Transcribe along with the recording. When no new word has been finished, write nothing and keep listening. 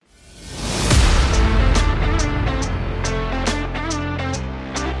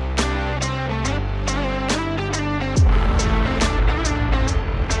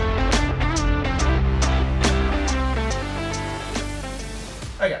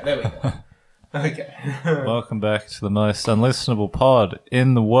there we go. Okay. Welcome back to the most unlistenable pod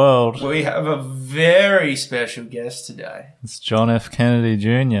in the world. We have a very special guest today. It's John F. Kennedy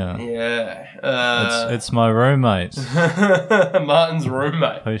Jr. Yeah. It's my roommate, Martin's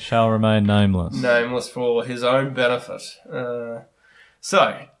roommate. who shall remain nameless. Nameless for his own benefit.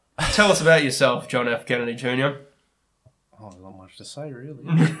 So, tell us about yourself, John F. Kennedy Jr. Oh, not much to say, really.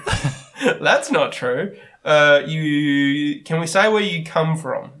 That's not true. Can we say where you come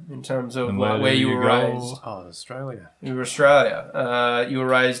from in terms of And where you were raised? Oh, Australia. You were Australia. You were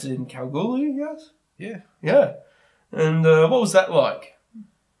raised in Kalgoorlie, yes? Yeah. Yeah. And what was that like?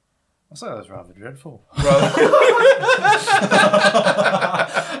 I'll say that was rather dreadful. I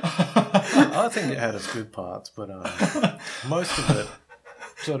think it had its good parts, but most of it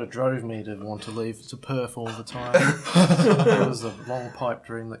sort of drove me to want to leave to Perth all the time. It was a long pipe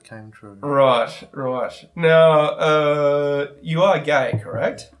dream that came true. Right. Now, you are gay,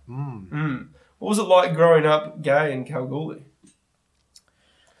 correct? Mm. What was it like growing up gay in Kalgoorlie?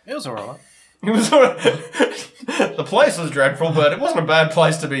 It was alright. It was the place was dreadful, but it wasn't a bad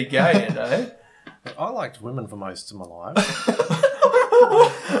place to be gay in, eh? I liked women for most of my life.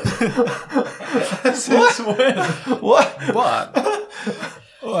 What? But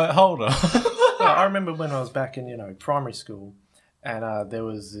Wait, hold on. I remember when I was back in, primary school, and there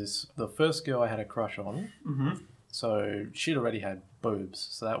was the first girl I had a crush on. Mm-hmm. So she'd already had boobs,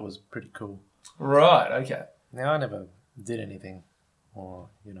 so that was pretty cool. Right, okay. Now, I never did anything,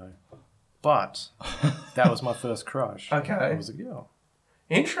 but that was my first crush. Okay. It was a girl.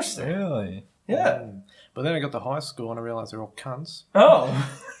 Interesting. Really? Yeah. But then I got to high school and I realised they're all cunts.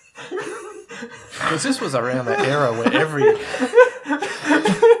 Oh. Because this was around the era where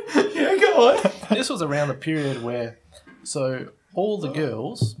Yeah, go on. This was around the period where, so all the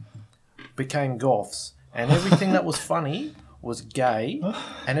girls became goths, and everything that was funny was gay,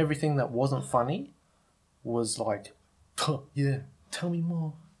 and everything that wasn't funny was like, yeah, tell me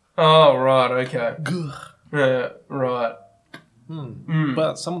more. Oh, right, okay. Gugh. Yeah, right.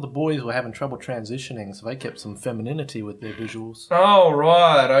 But some of the boys were having trouble transitioning, so they kept some femininity with their visuals. Oh,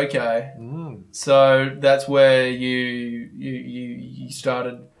 right, okay. Mm. So that's where you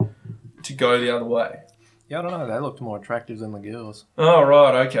started to go the other way. Yeah, I don't know. They looked more attractive than the girls. Oh,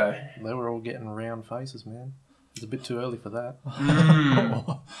 right, okay. They were all getting round faces, man. It's a bit too early for that.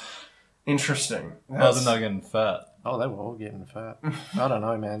 Interesting. Other than not getting fat. Oh, they were all getting fat. I don't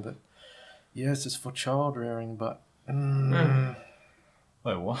know, man. But yeah, it's just for child rearing. But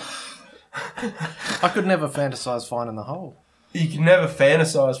Wait, what? I could never fantasize finding the hole. You can never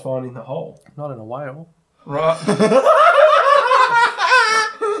fantasize finding the hole. Not in a whale. Right.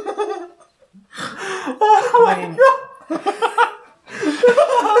 I mean,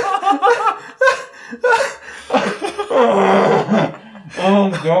 Oh,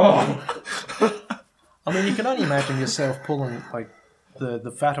 God. I mean, you can only imagine yourself pulling like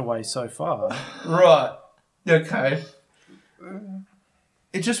the fat away so far. Right. Okay.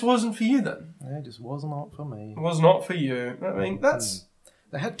 It just wasn't for you then. It just was not for me. It was not for you. I mean, that's...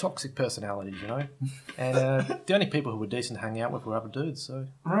 They had toxic personalities, and the only people who were decent to hang out with were other dudes. So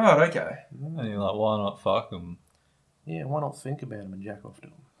Right, okay. And you're like, why not fuck them? yeah, why not think about them and jack off to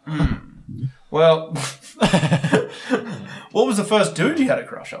them? Well, what was the first dude you had a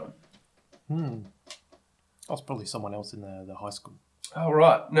crush on? I was probably someone else in the high school. Oh,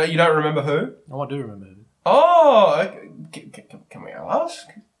 right. No, you don't remember who? Oh, I do remember who. Oh, okay. Can we ask?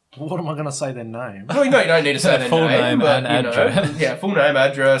 What am I going to say their name? No, you don't need to say their Full name but, and address. Yeah, full name,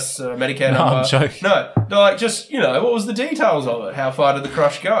 address, Medicare No, number. I'm joking. No, like, just, what was the details of it? How far did the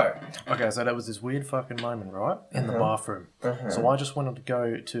crush go? Okay, so that was this weird fucking moment, right? In the bathroom. So I just wanted to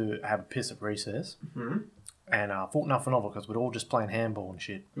go to have a piss at recess. And thought nothing of it because we're all just playing handball and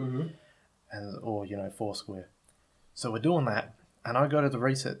shit. Or Foursquare. So we're doing that. And I go to the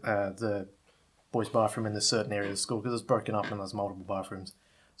the boys' bathroom in this certain area of the school because it's broken up and there's multiple bathrooms.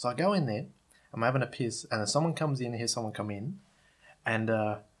 So I go in there, I'm having a piss, and then someone comes in, I hear someone come in, and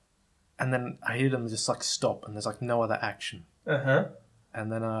then I hear them just like stop, and there's like no other action.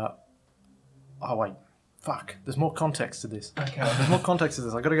 And then, oh wait, fuck, there's more context to this. Okay. There's more context to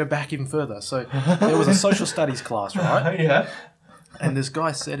this, I gotta go back even further. So there was a social studies class, right? Yeah. And this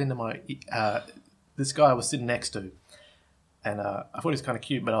guy said into my, this guy I was sitting next to, and I thought he was kind of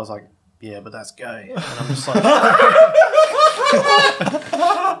cute, but I was like, yeah, but that's gay. And I'm just like...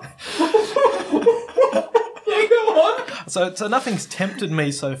 So nothing's tempted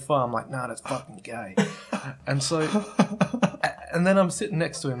me so far. I'm like, nah, that's fucking gay. And so, and then I'm sitting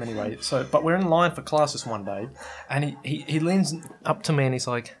next to him anyway. So, but we're in line for classes one day, and he leans up to me and he's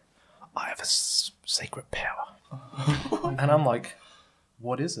like, I have a secret power. And I'm like,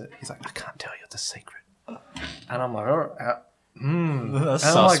 what is it? He's like, I can't tell you, it's a secret. And I'm like, all right. That's And I'm like,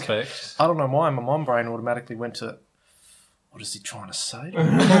 suspect. I don't know why my mom brain automatically went to, what is he trying to say?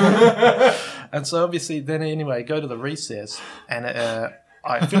 And so obviously then anyway, go to the recess and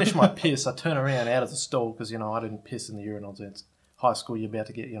I finish my piss. I turn around out of the stall because, I didn't piss in the urinals. It's high school, you're about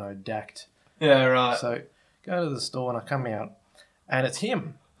to get, dacked. Yeah, right. So go to the stall and I come out and it's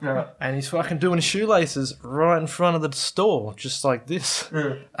him. Yeah. And he's fucking doing his shoelaces right in front of the stall, just like this.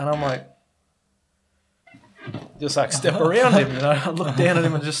 Mm. And I'm like, just like step around him, I looked down at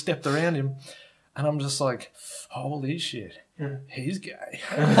him and just stepped around him. And I'm just like, holy shit, he's gay.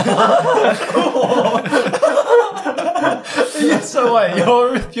 So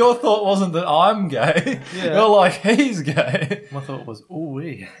wait, your thought wasn't that I'm gay. Yeah. You're like, he's gay. My thought was, ooh,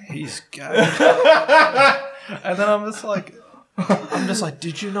 he's gay. And then I'm just like,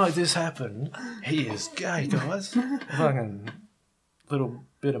 did you know this happened? He is gay, guys. Fucking little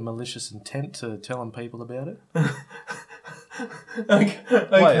bit of malicious intent to telling people about it. Okay.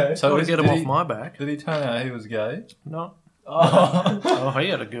 Wait, so Gotta get him did off he- my back. Did he turn out he was gay? No. Oh. Oh, he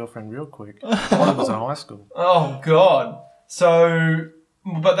had a girlfriend real quick. While he was in high school. Oh God. So,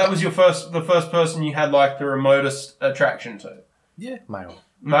 but that was the first person you had like the remotest attraction to. Yeah, male.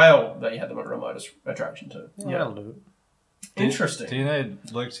 Male that you had the remotest attraction to. Yeah, that'll do it. Interesting. Do you need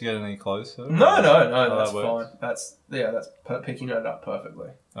Luke to get any closer? No, Oh, that's that works. fine. That's picking it up perfectly.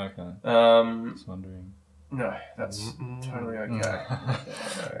 Okay. Um, Just wondering. no, that's totally okay.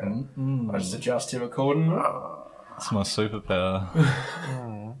 Mm. I just adjust him accordingly. It's my superpower.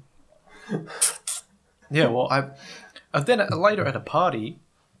 Yeah, well, then later at a party,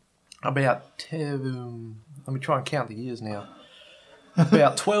 about let me try and count the years now.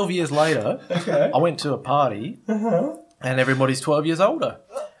 About 12 years later, Okay. I went to a party, and everybody's 12 years older,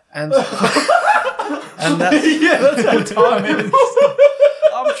 and that's, Yeah, that's what time is.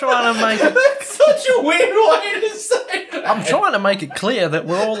 I'm trying to make it. Such a weird way to say that. I'm trying to make it clear that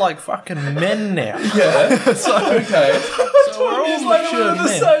we're all like fucking men now. Yeah. So, okay. So we're all mature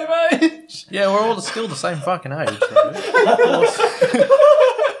men. same age. Yeah, we're all still the same fucking age. Right?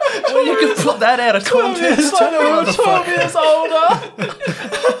 Well, you can put that out of context too, We're 12 motherfucker. years older.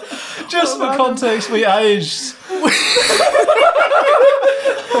 Just for context, we aged.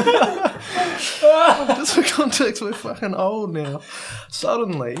 Just for context, we're fucking old now.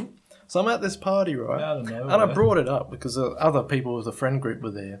 Suddenly, so I'm at this party, right? Out of nowhere. And I brought it up because other people with the friend group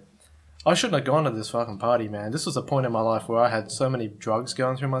were there. I shouldn't have gone to this fucking party, man. This was a point in my life where I had so many drugs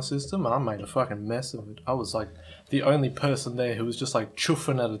going through my system and I made a fucking mess of it. I was like the only person there who was just like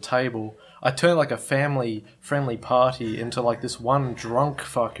chuffing at a table. I turned like a family-friendly party into like this one drunk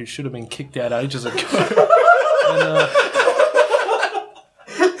fuck who should have been kicked out ages ago.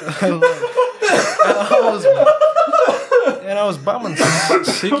 And I was bumming some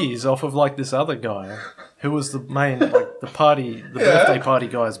ciggies off of like this other guy who was the main, like the birthday party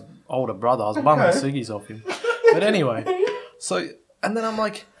guy's older brother. I was bumming ciggies off him. But anyway, so, and then I'm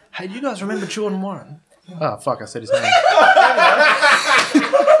like, hey, do you guys remember Jordan Warren? Oh, fuck, I said his name.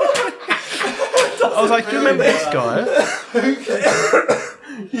 I was like, do you remember this guy?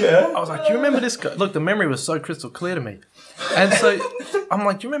 Yeah. I was like, do you remember this guy? Look, the memory was so crystal clear to me. And so I'm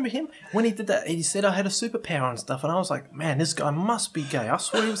like, do you remember him? When he did that, he said I had a superpower and stuff. And I was like, man, this guy must be gay. I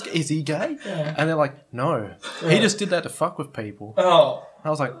swear he was gay. Is he gay? Yeah. And they're like, no. He just did that to fuck with people. Oh. I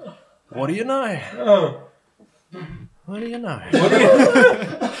was like, what do you know? Oh. What do you know? What do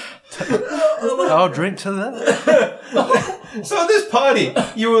you... I'll drink to that. So at this party,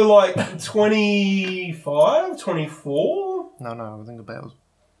 you were like 25, 24? No, I think about it was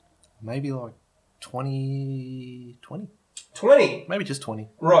maybe like 20. 20. Maybe just 20.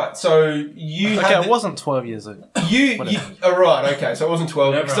 Right, so you Okay, had... it wasn't 12 years ago. Right, okay, so it wasn't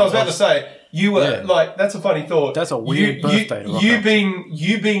 12. Because I was about to say, you were, Yeah. like, that's a funny thought. That's a weird birthday to rock You up.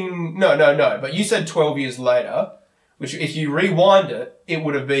 being... No, but you said 12 years later, which if you rewind it, you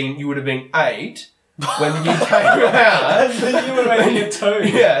would have been 8 when you came out. You were making it 2.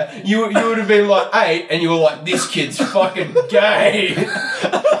 Yeah, you would have been like 8 and you were like, this kid's fucking gay.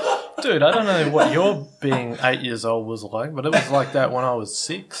 Dude, I don't know what your being 8 years old was like, but it was like that when I was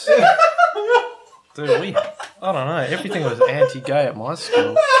 6. Dude, I don't know, everything was anti-gay at my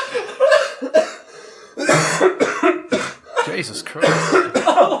school. Jesus Christ. You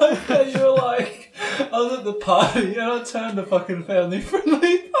were like, I was at the party and I turned the fucking family-friendly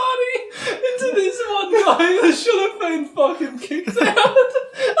party into this one guy that should have been fucking kicked out.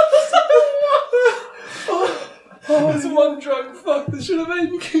 I was one drunk fuck that should have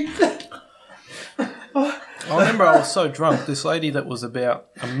been kicked out. I remember I was so drunk, this lady that was about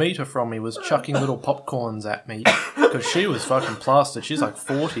a metre from me was chucking little popcorns at me because she was fucking plastered. She's like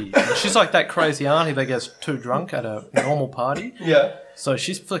 40. And she's like that crazy auntie that gets too drunk at a normal party. Yeah. So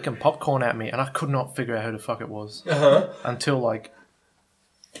she's flicking popcorn at me and I could not figure out who the fuck it was until like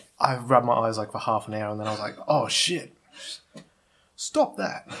I rubbed my eyes like for half an hour and then I was like, oh shit, stop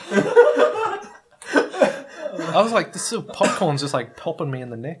that. I was like, this little popcorn's just like popping me in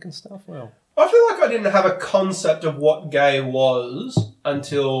the neck and stuff. Well, I feel like I didn't have a concept of what gay was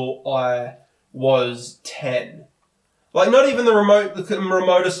until I was 10. Like, not even the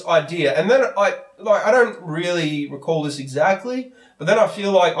remotest idea. And then I don't really recall this exactly, but then I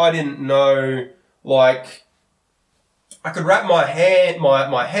feel like I didn't know, like, I could wrap my head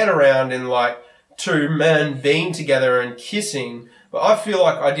around in, like, two men being together and kissing, but I feel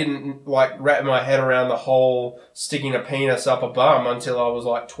like I didn't, like, wrap my head around the whole sticking a penis up a bum until I was,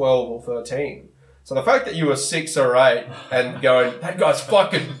 like, 12 or 13. So the fact that you were 6 or 8 and going, that guy's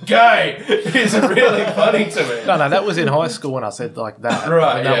fucking gay, is really funny to me. No, that was in high school when I said like that.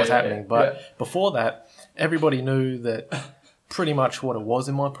 Right, when that was yeah, happening. But before that, everybody knew that pretty much what it was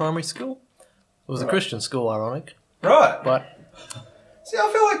in my primary school. It was a Christian school, ironic. Right. But see,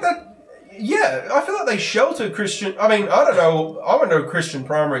 I feel like that. Yeah, I feel like they shelter Christian. I mean, I don't know. I went to a Christian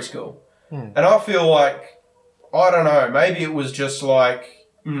primary school, and I feel like, I don't know. Maybe it was just like,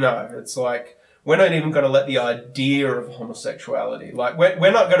 no, it's like we're not even going to let the idea of homosexuality. Like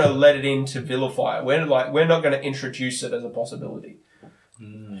we're not going to let it in to vilify it. We're not going to introduce it as a possibility.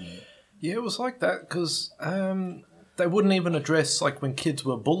 yeah, it was like that because they wouldn't even address like when kids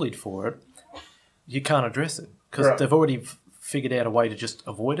were bullied for it. You can't address it because they've already figured out a way to just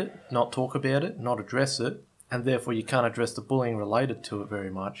avoid it, not talk about it, not address it, and therefore you can't address the bullying related to it very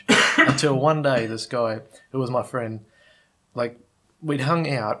much. Until one day, this guy, who was my friend, like, we'd hung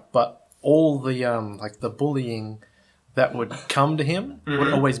out, but all the, like, the bullying that would come to him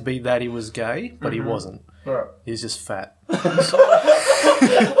would always be that he was gay, but he wasn't. Right. He's just fat. Was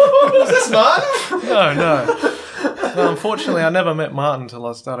this Martin? No, unfortunately, I never met Martin until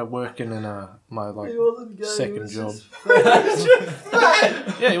I started working in my like second job.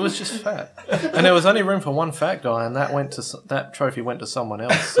 Yeah, he was just fat, and there was only room for one fat guy, and that trophy went to someone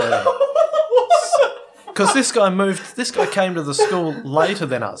else. So, because this guy came to the school later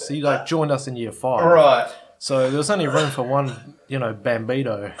than us. He like joined us in year 5. Right. So there was only room for one,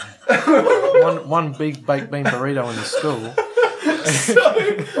 Bambito, one big baked bean burrito in the school. So,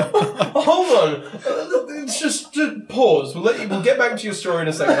 hold on. Just pause. We'll get back to your story in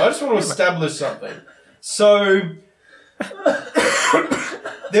a second. I just want to establish something. So,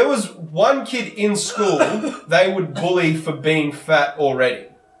 there was one kid in school they would bully for being fat already.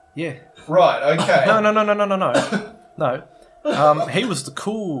 Yeah. Right, okay. No. No. He was the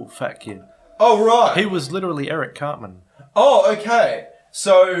cool fat kid. Oh, right. He was literally Eric Cartman. Oh, okay.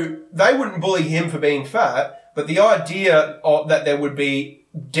 So, they wouldn't bully him for being fat, but the idea that there would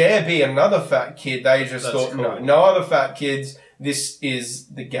dare be another fat kid, they just thought, cool. No other fat kids, this is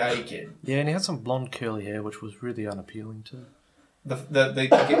the gay kid. Yeah, and he had some blonde curly hair, which was really unappealing too. The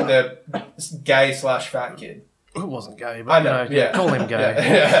gay/fat kid. It wasn't gay, but I know, call him gay.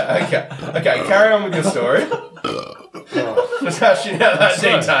 Yeah, okay, carry on with your story. Just hashing out that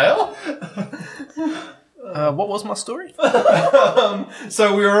detail. What was my story?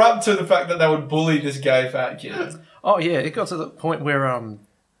 So we were up to the fact that they would bully this gay fat kid. Oh yeah, it got to the point where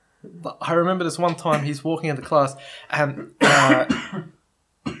I remember this one time he's walking into class and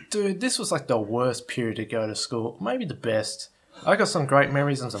dude, this was like the worst period to go to school. Maybe the best. I got some great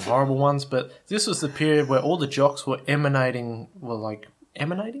memories and some horrible ones, but this was the period where all the jocks were emanating?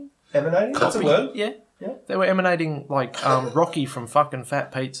 Emanating? That's a word? Yeah. They were emanating like Rocky from fucking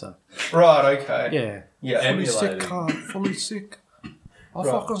Fat Pizza. Right, okay. Yeah. Fully sick, Emulating. Carl. Fully sick. I'll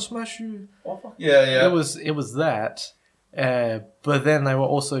fucking smash you. Yeah. It was that, but then they were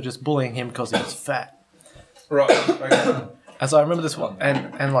also just bullying him because he was fat. Right, okay. As I remember this one,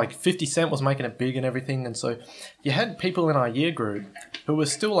 and like 50 Cent was making it big and everything, and so you had people in our year group who were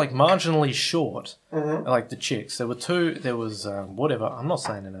still like marginally short, like the chicks. There was whatever, I'm not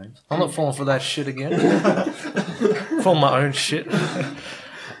saying their names. I'm not falling for that shit again. For my own shit.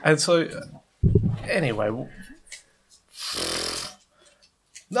 And so, anyway.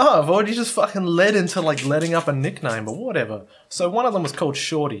 No, I've already just fucking led into like letting up a nickname, but whatever. So one of them was called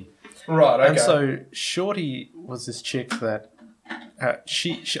Shorty. Right, okay. And so Shorty was this chick that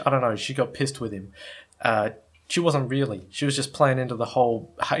she I don't know, she got pissed with him. She wasn't really. She was just playing into the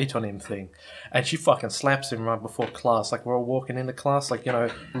whole hate on him thing. And she fucking slaps him right before class. Like we're all walking into class, like,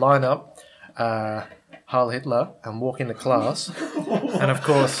 line up, Heil Hitler, and walk into class. And of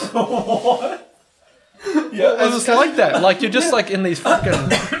course... What? Yeah, Well, it's like that. Like, you're just, like, in these fucking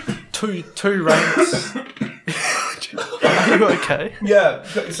two ranks. Are you okay? yeah.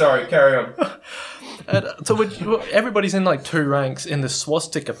 Sorry, carry on. And so everybody's in, like, two ranks in the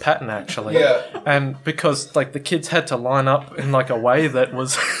swastika pattern, actually. Yeah. And because, like, the kids had to line up in, like, a way that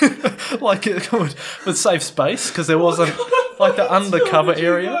was, like, it would save space, because there wasn't, like, the undercover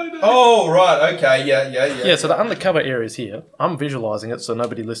area. Oh, right. Okay. Yeah. Yeah, so the undercover area is here. I'm visualising it so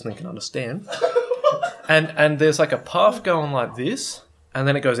nobody listening can understand. And there's, like, a path going like this, and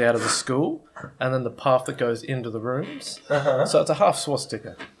then it goes out of the school, and then the path that goes into the rooms. Uh-huh. So it's a half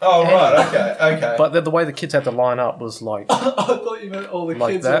swastika. Oh, right. Okay. But the way the kids had to line up was like... I thought you meant all the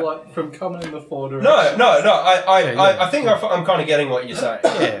Like kids that? are like from coming in the four directions. No. yeah. I think I'm kind of getting what you're saying.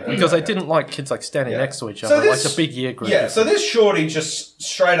 Yeah, because they didn't like kids like standing next to each So other, this- like the big year group. Yeah, so this shorty just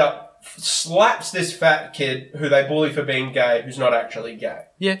straight up slaps this fat kid who they bully for being gay, who's not actually gay.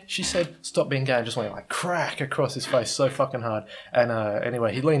 Yeah, she said, stop being gay, and just went like crack across his face so fucking hard. And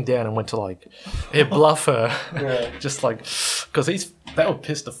anyway, he leaned down and went to like, bluff her. Yeah. Just like, because that would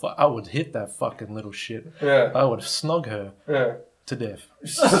piss the fuck, I would hit that fucking little shit. Yeah. I would snog her Yeah. to death.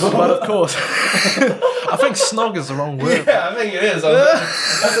 But of course, I think snog is the wrong word. Yeah, I think it is.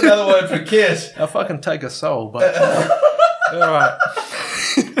 That's another word for kiss. I fucking take a soul, but alright.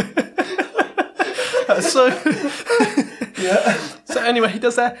 So Yeah. So anyway, he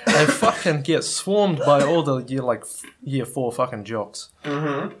does that and fucking gets swarmed by all the year 4 fucking jocks.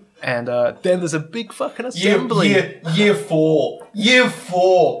 Mm-hmm. And then there's a big fucking assembly. Year four.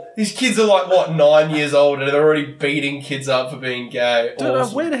 These kids are like, what, 9 years old, and they're already beating kids up for being gay. Dude,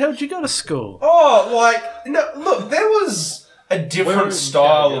 Awesome. where the hell did you go to school? Oh, like, no, look, there was a different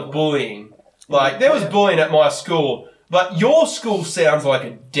style of bullying. Like, there was bullying at my school, but your school sounds like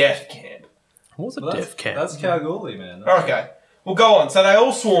a death camp. What was a Well, death camp? That's Kalgoorlie, man. Okay. Well, go on. So they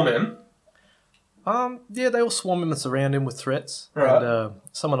all swarm him. Yeah, they all swarm him and surround him with threats. Right. And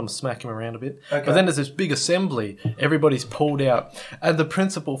some of them smack him around a bit. Okay. But then there's this big assembly. Everybody's pulled out. And the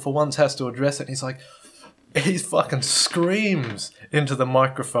principal for once has to address it. And he's like, he fucking screams into the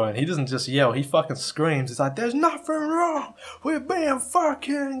microphone. He doesn't just yell. He fucking screams. He's like, there's nothing wrong with being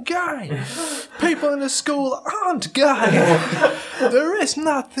fucking gay. People in the school aren't gay. There is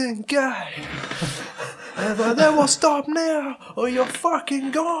nothing gay. And they will stop now or you're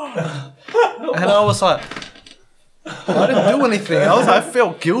fucking gone. And I was like, I didn't do anything. I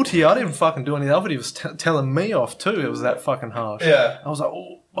felt guilty. I didn't fucking do anything. I thought he was telling me off too. It was that fucking harsh. Yeah. I was like,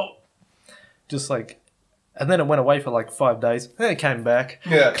 oh. Just like, and then it went away for like 5 days. Then it came back.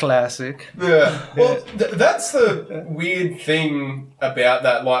 Yeah. Classic. Yeah. Well, that's the weird thing about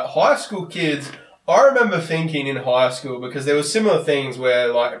that. Like, high school kids, I remember thinking in high school, because there were similar things where,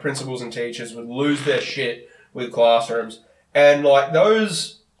 like, principals and teachers would lose their shit with classrooms. And, like,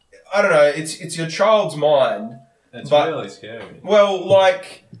 those, I don't know, it's your child's mind. It's But- really scary. Well,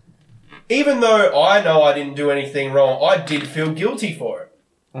 like, even though I know I didn't do anything wrong, I did feel guilty for it.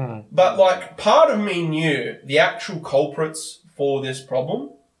 Mm. But, like, part of me knew the actual culprits for this problem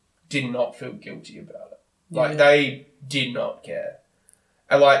did not feel guilty about it. Like, they did not care.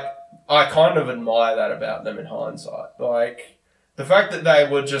 And, like, I kind of admire that about them in hindsight. Like, the fact that they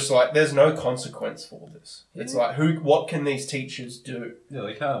were just like, there's no consequence for this. It's like, what can these teachers do? Yeah,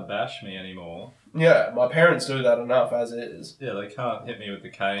 they can't bash me anymore. Yeah, my parents do that enough as is. Yeah, they can't hit me with the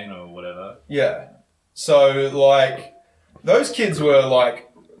cane or whatever. Yeah. So, like, those kids were, like,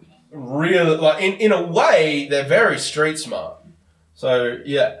 really, like, in a way, they're very street smart. So,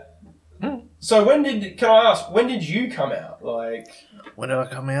 yeah. So, can I ask, when did you come out? Like, When did I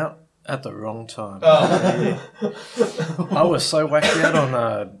come out? At the wrong time. oh. I was so whacked out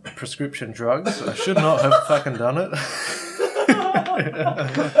on prescription drugs. I should not have fucking done it.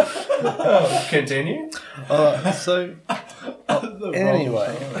 Continue?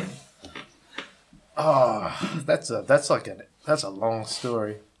 Anyway. That's a long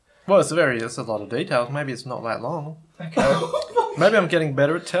story. Well, it's a lot of details. Maybe it's not that long. Okay. Maybe I'm getting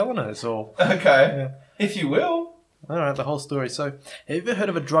better at telling it. It's all. Okay. Yeah. If you will. All right, the whole story. So, have you ever heard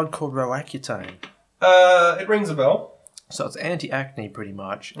of a drug called Roaccutane? It rings a bell. So it's anti-acne, pretty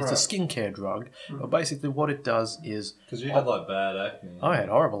much. It's a skincare drug. But basically, what it does is, Because you had like bad acne. I had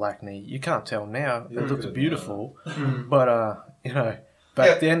horrible acne. You can't tell now. You're It looks good beautiful, but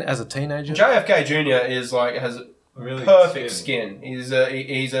back then as a teenager, JFK Jr. is like has Really perfect good skin. He's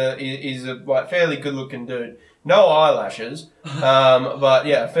a like fairly good looking dude. No eyelashes, but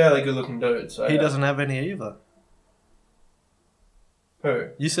yeah, fairly good looking dude. So he yeah. doesn't have any either. Who?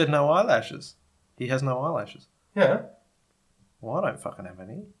 You said no eyelashes. He has no eyelashes. Yeah. Well, I don't fucking have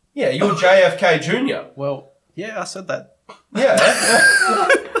any. Yeah, you're JFK Jr. Well, yeah, I said that. Yeah.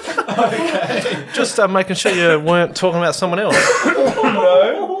 Just making sure you weren't talking about someone else.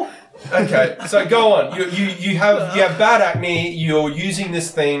 No. Okay, so go on. You have bad acne. You're using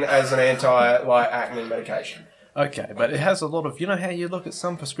this thing as an acne medication. Okay, but it has a lot of, you know how you look at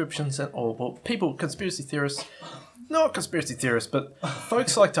some prescriptions or people, conspiracy theorists, not conspiracy theorists, but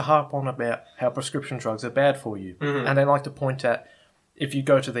folks like to harp on about how prescription drugs are bad for you. Mm-hmm. And they like to point at, if you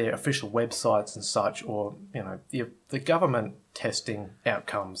go to their official websites and such, or, you know, the government testing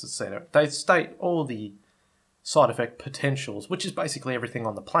outcomes, etc., they state all the side effect potentials, which is basically everything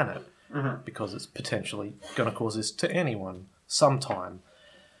on the planet, because it's potentially going to cause this to anyone sometime.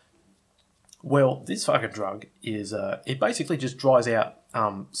 Well, this fucking drug is, it basically just dries out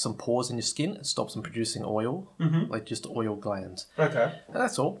some pores in your skin. It stops them producing oil, like just oil glands. Okay. And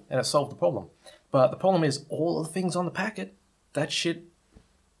that's all, and it solved the problem. But the problem is all of the things on the packet, that shit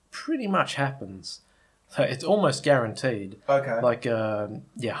pretty much happens. So it's almost guaranteed. Okay. Like,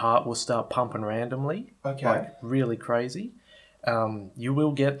 your heart will start pumping randomly. Okay. Like, really crazy. You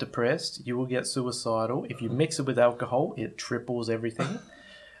will get depressed. You will get suicidal. If you mix it with alcohol, it triples everything.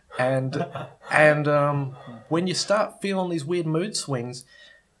 And when you start feeling these weird mood swings,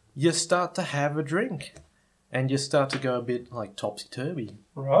 you start to have a drink. And you start to go a bit, like, topsy-turvy.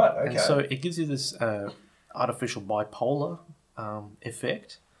 Right, okay. And so it gives you this artificial bipolar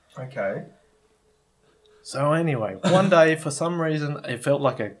effect. Okay. So anyway, one day, for some reason, it felt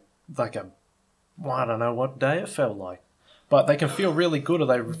like a, well, I don't know what day it felt like. But they can feel really good or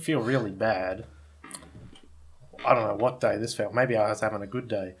they feel really bad. I don't know what day this felt. Maybe I was having a good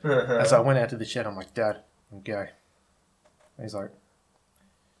day. And so I went out to the shed. I'm like, Dad, I'm gay. And he's like,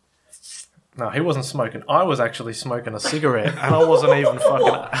 no, he wasn't smoking. I was actually smoking a cigarette, and I wasn't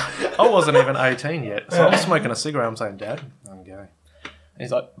even 18 yet. So I'm smoking a cigarette. I'm saying, Dad, I'm gay. And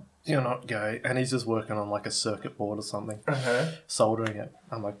he's like, you're not gay. And he's just working on like a circuit board or something, soldering it.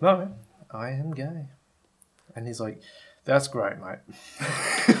 I'm like, no, I am gay. And he's like, that's great, mate.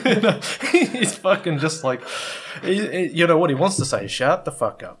 He's fucking just like, you know what he wants to say? Shut the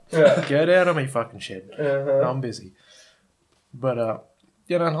fuck up. Yeah. Get out of me fucking shed. I'm busy. But,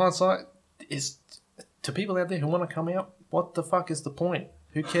 you know, in hindsight, is to people out there who want to come out, what the fuck is the point?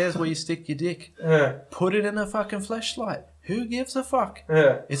 Who cares where you stick your dick? Put it in a fucking fleshlight. Who gives a fuck?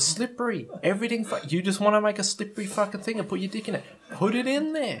 It's slippery. Everything. You just want to make a slippery fucking thing and put your dick in it. Put it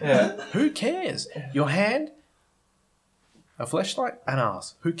in there. Who cares? Your hand, a fleshlight, an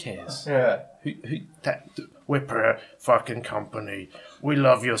ass. Who cares? We're a fucking company. We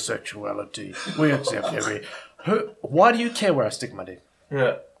love your sexuality. We accept every. Why do you care where I stick my dick?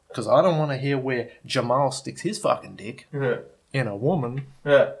 Because I don't want to hear where Jamal sticks his fucking dick in a woman.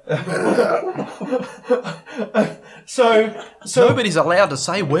 So nobody's allowed to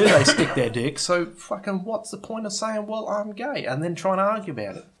say where they stick their dick. So fucking what's the point of saying, well, I'm gay, and then trying to argue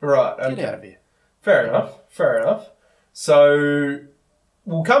about it? Right. Okay. Get out of here. Fair enough. So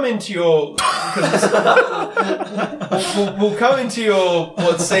we'll come into your we'll come into your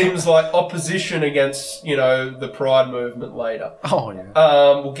what seems like opposition against, you know, the Pride movement later. Oh yeah.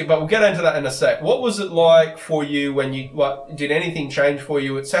 We'll get into that in a sec. What was it like for you when you did anything change for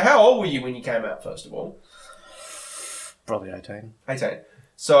you? So how old were you when you came out, first of all? Probably 18. 18.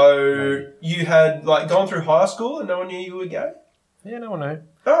 So you had like gone through high school and no one knew you were gay? Yeah, no one knew.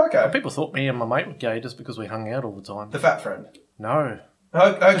 Oh, okay. People thought me and my mate were gay just because we hung out all the time. The fat friend? No.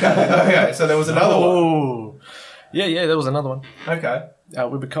 Oh, okay. So there was another one. Yeah, there was another one. Okay.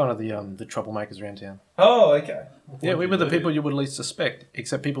 We were kind of the troublemakers around town. Oh, okay. Yeah, we were the people you would least suspect,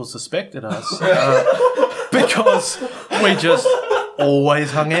 except people suspected us because we just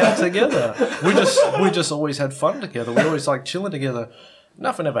always hung out together. We just always had fun together. We always like chilling together.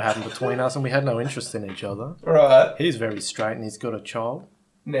 Nothing ever happened between us, and we had no interest in each other. Right. He's very straight, and he's got a child.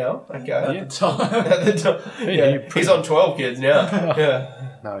 Now? Okay. Yeah. At the time. Yeah. He's on 12 kids now.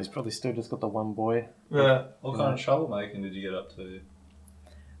 Yeah. No, he's probably still just got the one boy. Yeah. What kind of troublemaking did you get up to?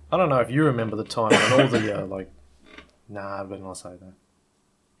 I don't know if you remember the time when all the, Nah, I better not say that.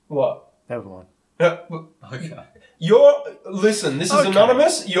 What? Never mind. Okay. Listen, this is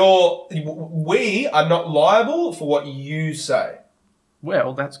anonymous. We are not liable for what you say.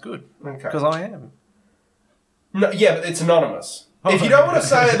 Well, that's good. Okay. Because I am. No, yeah, but it's anonymous. If you don't want to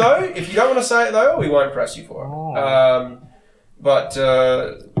say it though, we won't press you for it.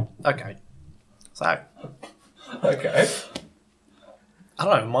 Okay. So. Okay. I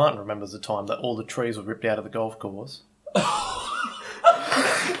don't know if Martin remembers the time that all the trees were ripped out of the golf course.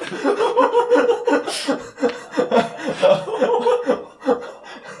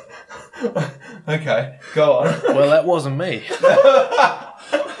 Okay, go on. Well, that wasn't me.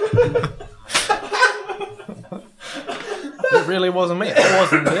 really wasn't me. I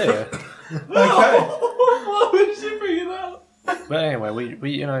wasn't there. Okay. Why would you bring it up? But anyway,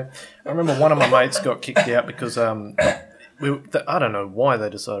 we I remember one of my mates got kicked out because I don't know why they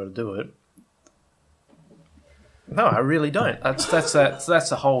decided to do it. No, I really don't.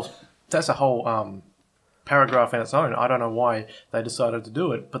 That's a whole paragraph in its own. I don't know why they decided to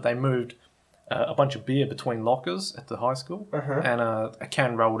do it, but they moved a bunch of beer between lockers at the high school, and a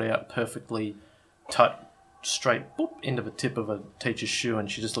can rolled out perfectly, straight into the tip of a teacher's shoe, and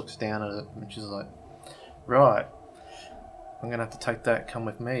she just looks down at it and she's like, "Right, I'm gonna have to take that. Come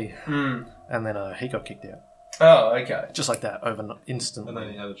with me." And then he got kicked out, Oh, okay. just like that, instantly. And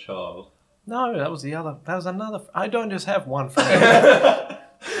then you had a child. No, that was another. I don't just have one friend.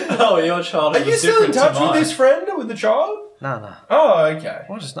 Oh, your child Are was you still in different touch to with mine. this friend, with the child? No. Oh, okay.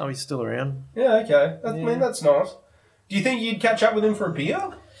 I just know he's still around. Yeah, okay. I mean, that's nice. Do you think you'd catch up with him for a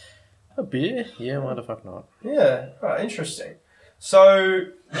beer? A beer? Yeah, why the fuck not? Yeah. Oh, interesting. So,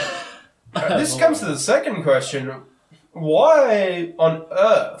 this comes to the second question. Why on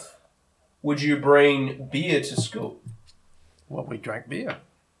earth would you bring beer to school? What, we drank beer?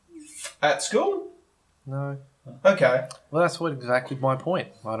 At school? No. Okay. Well, that's exactly my point.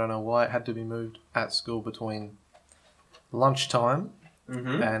 I don't know why it had to be moved at school between lunchtime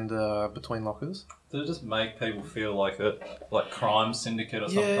and between lockers. Did it just make people feel like a crime syndicate or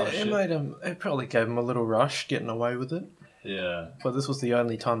some kind of shit? It probably gave them a little rush getting away with it. Yeah. But this was the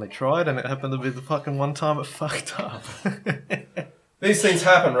only time they tried, and it happened to be the fucking one time it fucked up. These things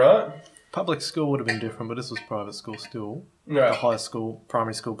happen, right? Public school would have been different, but this was private school still. No. The high school,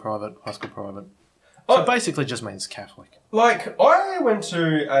 primary school private, high school private. So basically just means Catholic. Like, I went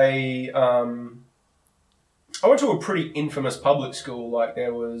to a pretty infamous public school. Like,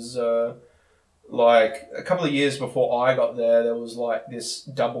 there was, like, a couple of years before I got there was, like, this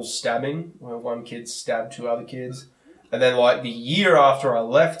double stabbing where one kid stabbed two other kids. And then, like, the year after I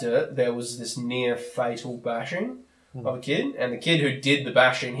left it, there was this near-fatal bashing of a kid. And the kid who did the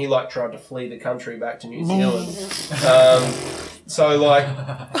bashing, he, like, tried to flee the country back to New Zealand. So, like,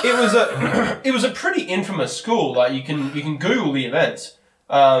 it was a pretty infamous school. Like, you can Google the events,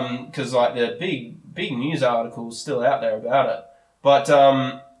 because, like, there are big news articles still out there about it. But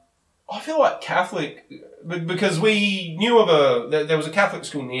I feel like Catholic, because we knew there was a Catholic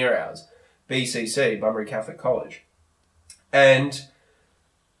school near ours, BCC, Bunbury Catholic College, and,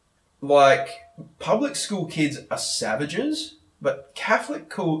 like, public school kids are savages, but Catholic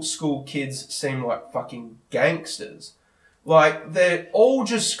school kids seem like fucking gangsters. Like, they're all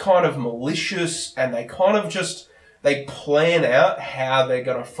just kind of malicious, and they kind of they plan out how they're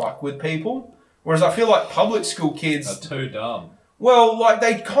gonna fuck with people. Whereas I feel like public school kids Are too dumb. well, like,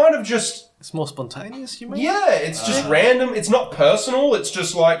 they kind of just... It's more spontaneous, you mean? Yeah, it's just random. It's not personal. It's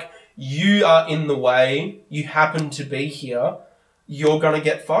just like, you are in the way. You happen to be here. You're going to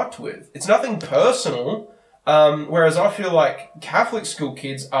get fucked with. It's nothing personal. Whereas I feel like Catholic school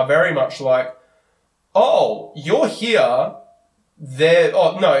kids are very much like, oh, you're here. They're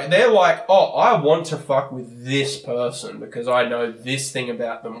like, oh, I want to fuck with this person because I know this thing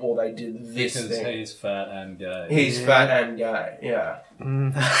about them, or they did this Because thing. he's fat and gay. He's fat and gay, yeah.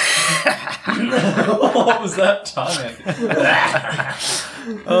 What was that tongue?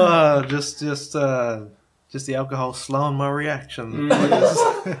 Oh, just the alcohol slowing my reaction.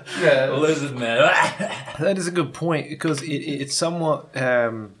 Yeah. Lizard man. That is a good point because it's somewhat.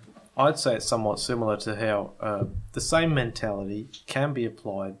 I'd say it's somewhat similar to how the same mentality can be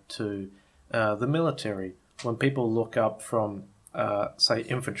applied to the military. When people look up from, say,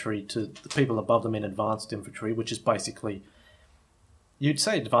 infantry to the people above them in advanced infantry, which is basically, you'd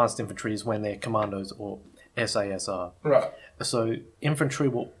say advanced infantry is when they're commandos or SASR. Right. So infantry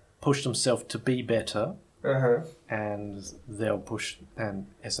will push themselves to be better, Uh-huh. and and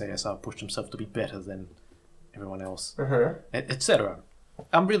SASR push themselves to be better than everyone else, Uh-huh. etc.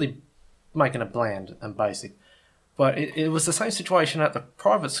 I'm really making it bland and basic, but it was the same situation at the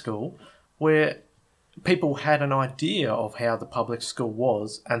private school where people had an idea of how the public school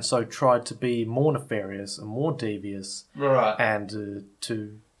was, and so tried to be more nefarious and more devious, Right. and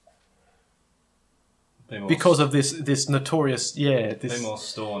because of this notorious Be more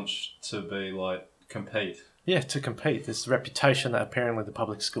staunch to be like compete. to compete, this reputation that apparently the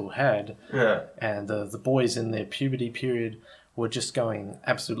public school had, Yeah. and the boys in their puberty period were just going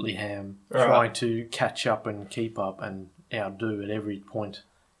absolutely ham, Right. trying to catch up and keep up and outdo at every point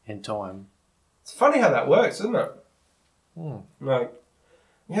in time. It's funny how that works, isn't it? Like,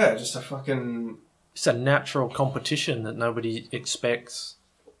 yeah, just a fucking... It's a natural competition that nobody expects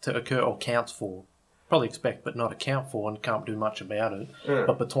to occur or counts for. Probably expect but not account for, and can't do much about it. Yeah.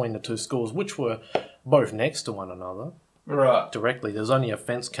 But between the two schools, which were both next to one another, Right. directly. There's only a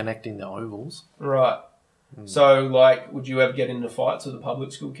fence connecting the ovals. Right. So, like, would you ever get into fights with the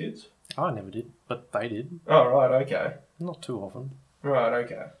public school kids? I never did, but they did. Oh, right, okay. Not too often. Right,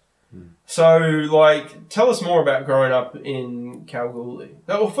 okay. So, like, tell us more about growing up in Kalgoorlie.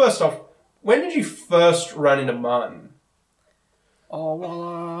 Well, first off, when did you first run into Martin? Oh,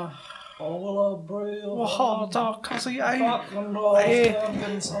 well,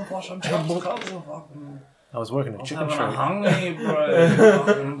 I was working at Chicken Treat.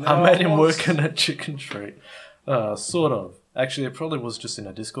 I made him working at Chicken Treat. Sort of. Actually, it probably was just in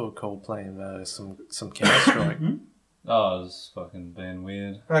a Discord call playing some Counter-Strike. Oh, I was fucking being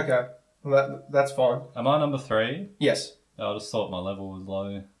weird. Okay. Well, that's fine. Am I number 3? Yes. I just thought my level was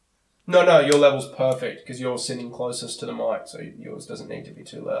low. No, your level's perfect because you're sitting closest to the mic, so yours doesn't need to be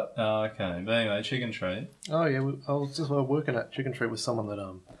too loud. Oh, okay. But anyway, Chicken Treat. Oh, yeah, I was just working at Chicken Treat with someone that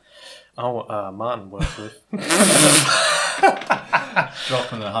Martin works with.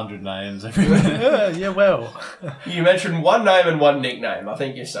 Dropping 100 names everywhere. Yeah, well. You mentioned one name and one nickname. I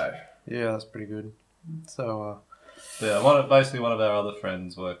think you're safe. Yeah, that's pretty good. So, Yeah, basically one of our other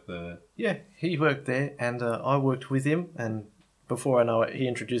friends worked there. yeah, he worked there, and I worked with him, and before I know it, he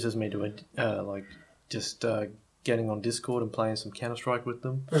introduces me to getting on Discord and playing some Counter-Strike with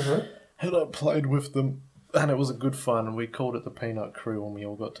them. And I played with them, and it was a good fun, and we called it the Peanut Crew when we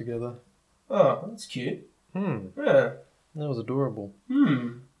all got together. Oh, that's cute. Yeah, Yeah. that was adorable.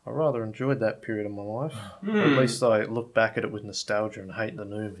 Hmm. I rather enjoyed that period of my life. At least I look back at it with nostalgia and hate the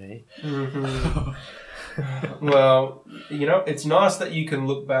new me. Well, it's nice that you can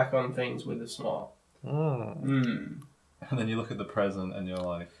look back on things with a smile. And then you look at the present and you're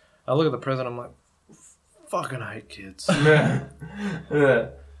like... I look at the present, I'm like, fucking hate kids. Yeah.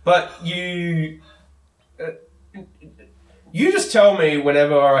 But you just tell me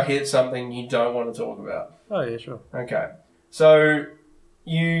whenever I hit something you don't want to talk about. Oh, yeah, sure. Okay. So,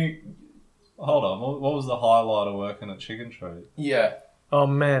 you... Hold on, what was the highlight of working at Chicken Treat? Yeah. Oh,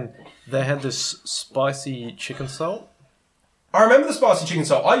 man, they had this spicy chicken salt. I remember the spicy chicken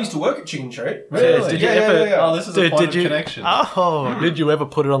salt. I used to work at Chicken Treat. Really? Did you ever- Yeah. Oh, this is a point of connection. Oh, did you ever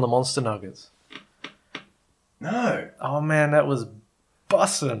put it on the Monster Nuggets? No. Oh, man, that was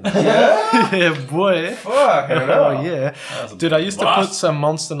bussin'. Yeah? Yeah, boy. Fuck, I don't know. Oh, yeah. Dude, I used to put some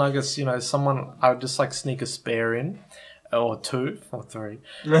Monster Nuggets, I would just like sneak a spare in, or 2 or 3,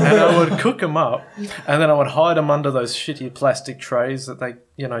 and I would cook them up, and then I would hide them under those shitty plastic trays that they,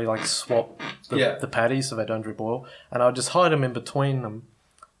 like swap the patties so they don't drip oil, and I would just hide them in between them,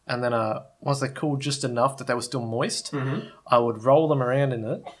 and then once they cooled just enough that they were still moist, I would roll them around in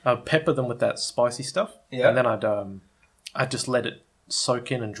it, I'd pepper them with that spicy stuff, and then I'd just let it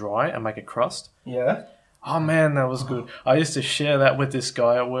soak in and dry and make a crust. Yeah. Oh man, that was good. I used to share that with this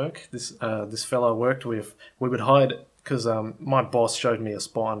guy at work. This fellow I worked with. We would hide because my boss showed me a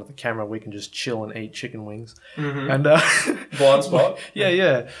spot under the camera we can just chill and eat chicken wings. And Blind spot.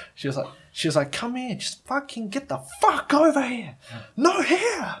 yeah. She was like, come here, just fucking get the fuck over here. No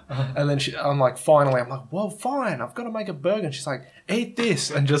here. And then I'm like, well, fine. I've got to make a burger. And she's like, eat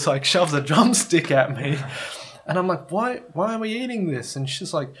this, and just like shoves a drumstick at me. And I'm like, why are we eating this? And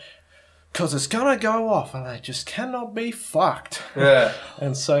she's like, because it's going to go off and they just cannot be fucked. Yeah.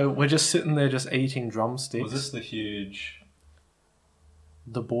 And so we're just sitting there just eating drumsticks. Was this the huge...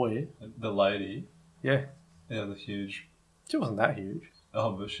 The boy? The lady? Yeah. Yeah, the huge... She wasn't that huge.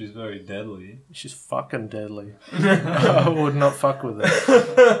 Oh, but she's very deadly. She's fucking deadly. I would not fuck with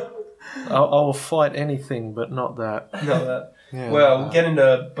her. I will fight anything, but not that. Not that. Yeah, Well, we'll get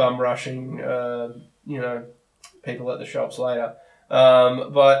into bum rushing, people at the shops later.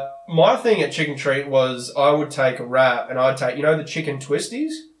 But my thing at Chicken Treat was I would take a wrap and I'd take, the chicken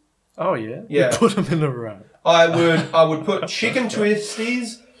twisties? Oh, yeah? Yeah. You put them in a wrap. I would put chicken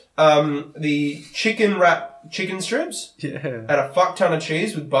twisties, the chicken wrap chicken strips, Yeah. and a fuck ton of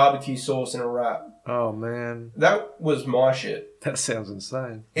cheese with barbecue sauce in a wrap. Oh, man. That was my shit. That sounds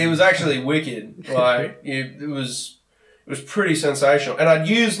insane. It was actually wicked. Like, it was pretty sensational. And I'd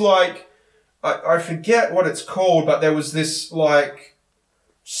use, like, I forget what it's called, but there was this, like,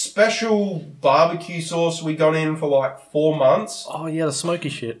 special barbecue sauce we got in for, like, 4 months. Oh, yeah, the smoky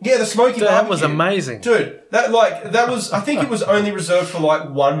shit. Yeah, the smoky Dude, barbecue. that was amazing. Dude, that was, I think it was only reserved for, like,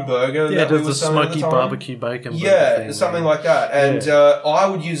 one burger. Yeah, that we there's were the selling at smoky the time. barbecue bacon. Yeah, thing, something man. like that. And I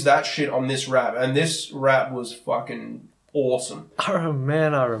would use that shit on this wrap, and this wrap was fucking awesome. Oh,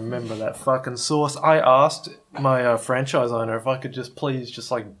 man, I remember that fucking sauce. I asked my franchise owner if I could please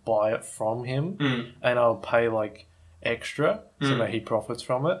buy it from him, and I'll pay, like, extra so that he profits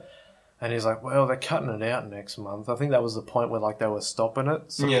from it. And he's like, well, they're cutting it out next month. I think that was the point where, like, they were stopping it,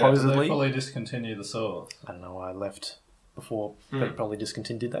 Did supposedly. they fully discontinue the sauce? I don't know, I left before they probably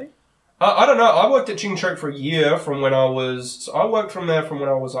discontinued, did they? I don't know. I worked at Ching Trek for a year from when I was... So I worked from there from when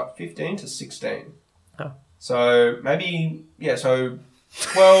I was like 15 to 16. Oh. So maybe... Yeah, so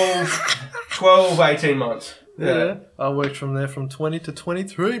 12, 18 months. Yeah. I worked from there from 20 to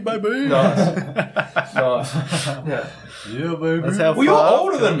 23, baby. Nice. Nice. Yeah. Yeah, baby. That's how Well, you're far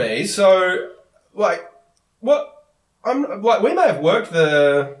older than me, so... Like, what... I'm like, we may have worked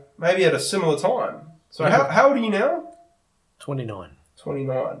there maybe at a similar time. So how old are you now? 29.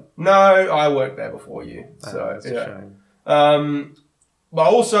 29. No, I worked there before you. So That's a shame. But I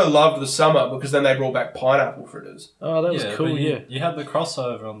also loved the summer because then they brought back pineapple fritters. Oh, that was cool, but yeah. You had the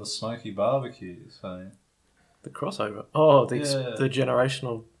crossover on the smoky barbecue, so... The crossover. Oh, the Yeah.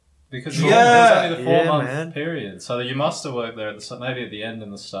 generational... Because Yeah. it was only the 4-month man. period, so you must have worked there at maybe at the end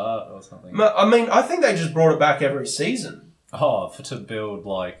and the start or something. I mean, I think they just brought it back every season. Oh, to build,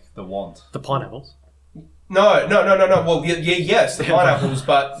 like, the want. The pineapples. No. Well, yes, the pineapples,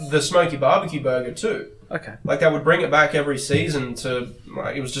 but the smoky barbecue burger too. Okay. Like, they would bring it back every season to...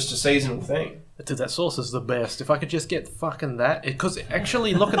 Like, it was just a seasonal thing. Dude, that sauce is the best. If I could just get fucking that... Because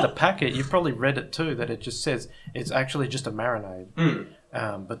actually, look at the packet. You've probably read it too, that it just says it's actually just a marinade.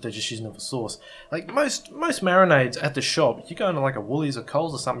 But they're just using it for sauce. Like, most marinades at the shop, you go into like a Woolies or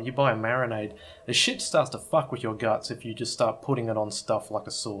Coles or something, you buy a marinade, the shit starts to fuck with your guts if you just start putting it on stuff like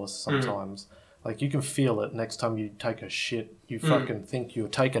a sauce sometimes. Like, you can feel it next time you take a shit. You fucking think you're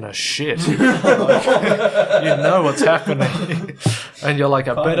taking a shit. Like, you know what's happening. And you're like,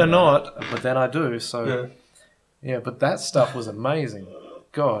 I better not. But then I do, so... Yeah, but that stuff was amazing.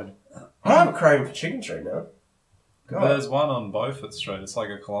 God. I have a craving for chicken street now. God. There's one on Beaufort Street. It's like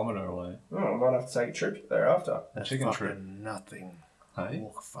a kilometre away. Oh, I might have to take a trip there after. That's Chicken fucking trip. nothing. Hey?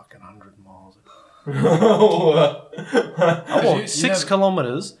 Walk fucking 100 miles. I I walked you 6 never-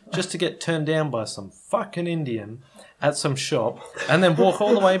 kilometres just to get turned down by some fucking Indian at some shop and then walk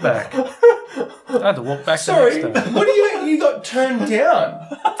all the way back. I had to walk back Sorry, the next day. what do you got turned down?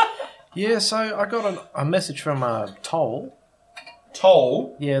 Yeah, so I got a message from Toll.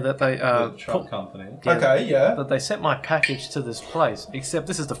 Toll? Yeah, that they The truck company. yeah, Okay, yeah. that they sent my package to this place. Except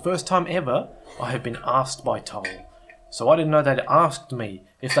this is the first time ever I have been asked by Toll. So I didn't know they'd asked me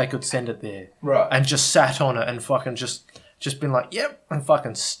if they could send it there. Right. And just sat on it and fucking just been like, yep, and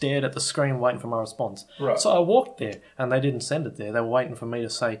fucking stared at the screen waiting for my response. Right. So I walked there and they didn't send it there. They were waiting for me to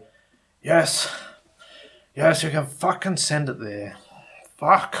say, yes, you can fucking send it there.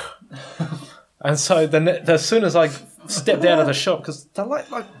 Fuck. And so as soon as I stepped out of the shop, because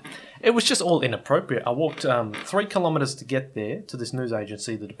it was just all inappropriate. I walked 3 kilometres to get there to this news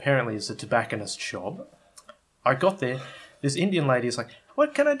agency that apparently is a tobacconist shop. I got there. This Indian lady is like,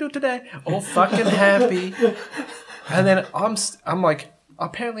 "What can I do today?" All fucking happy. And then I'm like,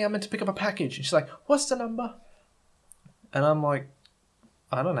 apparently I'm meant to pick up a package. And she's like, "What's the number?" And I'm like,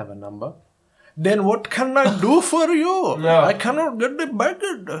 "I don't have a number." "Then what can I do for you? No. I cannot get the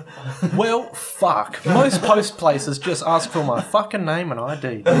package." Well, fuck. Most post places just ask for my fucking name and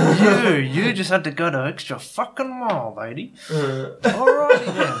ID. You just had to go the extra fucking mile, lady.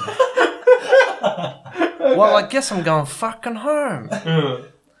 Alrighty then. Well, I guess I'm going fucking home.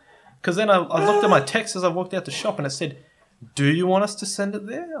 Because then I looked at my text as I walked out the shop and it said, "Do you want us to send it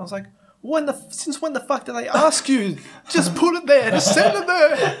there?" I was like, since when the fuck did they ask you? Just put it there. Just send it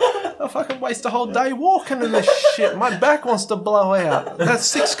there. I fucking waste a whole day walking in this shit. My back wants to blow out. That's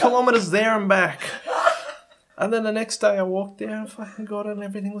 6 kilometres there and back. And then the next day I walked there and fucking got it and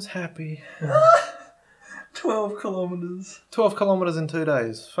everything was happy. 12 kilometres. 12 kilometres in 2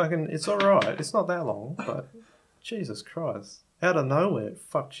 days. Fucking, it's alright. It's not that long, but Jesus Christ. Out of nowhere, it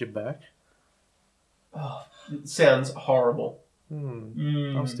fucks you back. It sounds horrible.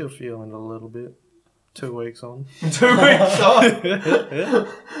 I'm still feeling it a little bit. 2 weeks on. 2 weeks on.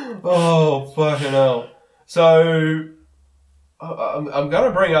 Oh, fucking hell. So, I'm going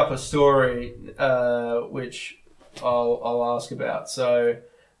to bring up a story which I'll ask about. So,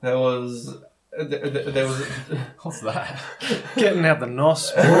 there was... What's that? Getting out the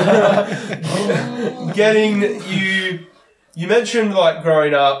nos. You mentioned like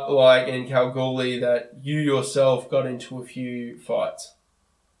growing up like in Kalgoorlie that you yourself got into a few fights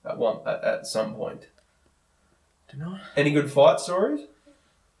at some point. Did I? Any good fight stories?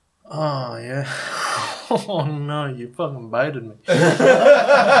 Oh, yeah. Oh, no, you fucking baited me.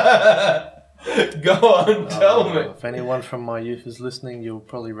 Go on, tell me. If anyone from my youth is listening, you'll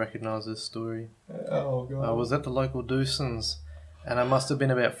probably recognise this story. Oh, God. I was at the local Dewsons, and I must have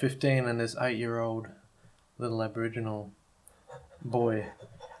been about 15, and this 8-year-old little Aboriginal boy.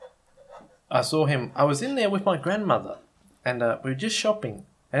 I saw him. I was in there with my grandmother, and we were just shopping,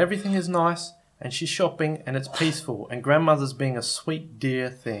 and everything is nice, and she's shopping, and it's peaceful, and grandmother's being a sweet dear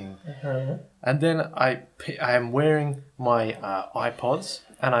thing. And then I am wearing my iPods,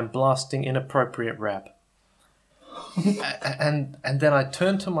 and I'm blasting inappropriate rap. and then I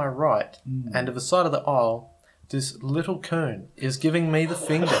turn to my right, and to the side of the aisle, this little coon is giving me the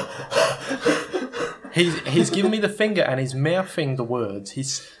finger. He's giving me the finger, and he's mouthing the words.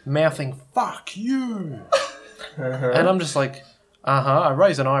 He's mouthing, "Fuck you." And I'm just like, I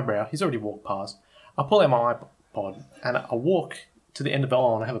raise an eyebrow. He's already walked past. I pull out my iPod, and I walk to the end of the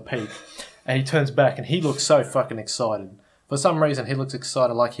aisle and have a peek. And he turns back, and he looks so fucking excited. For some reason, he looks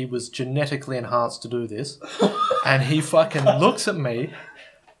excited like he was genetically enhanced to do this. And he fucking looks at me,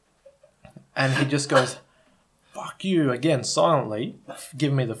 and he just goes, "Fuck you," again, silently,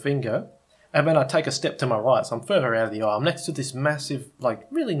 giving me the finger. And then I take a step to my right, so I'm further out of the aisle. I'm next to this massive, like,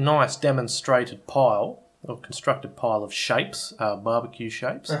 really nice demonstrated pile, or constructed pile of shapes, barbecue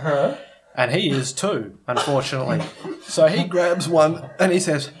shapes. And he is too, unfortunately. So he grabs one and he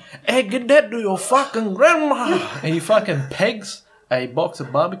says, "Hey, get that to your fucking grandma." And he fucking pegs a box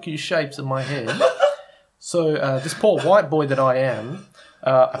of barbecue shapes in my head. So this poor white boy that I am,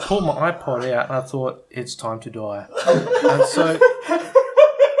 I pulled my iPod out and I thought, it's time to die. And so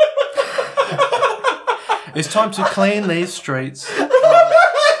it's time to clean these streets.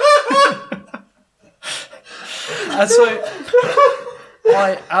 And so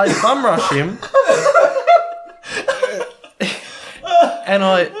I bum rush him,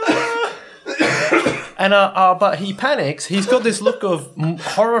 but he panics. He's got this look of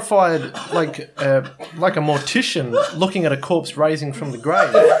horrified, like a mortician looking at a corpse raising from the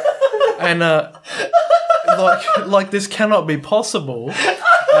grave, and like this cannot be possible.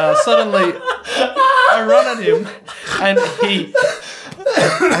 Suddenly, I run at him, and he.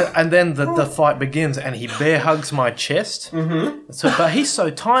 And then the fight begins, and he bear hugs my chest. So, but he's so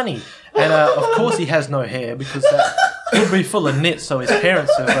tiny, and of course he has no hair because that would be full of knit. So his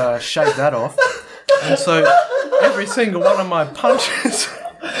parents have shaved that off, and so every single one of my punches.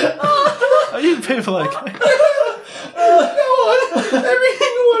 Are you people okay? Every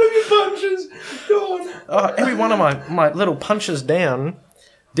single one of your punches. Go on. Every one of my little punches down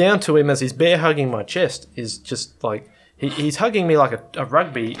to him as he's bear hugging my chest is just like. He's hugging me like a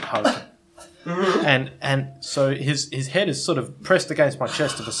rugby hug, and so his head is sort of pressed against my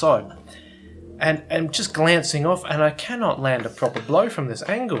chest to the side, and just glancing off, and I cannot land a proper blow from this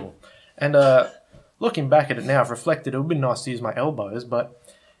angle. And looking back at it now, I've reflected it would be nice to use my elbows, but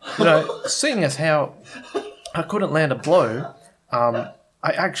seeing as how I couldn't land a blow, I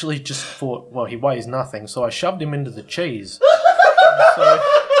actually just thought, well, he weighs nothing, so I shoved him into the cheese. So,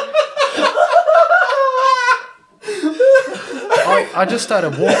 I just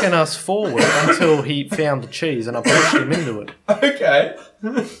started walking us forward until he found the cheese, and I pushed him into it. Okay.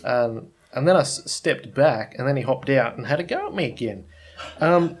 And then I stepped back, and then he hopped out and had a go at me again.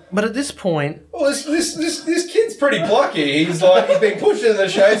 But at this point... Well, this kid's pretty plucky. He's been pushed into the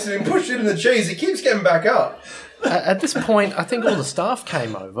shades and been pushed into the cheese. He keeps getting back up. At this point, I think all the staff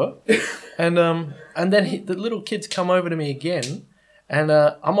came over, and then the little kids come over to me again. And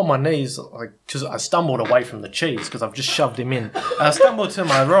I'm on my knees, because I stumbled away from the cheese, because I've just shoved him in. I stumbled to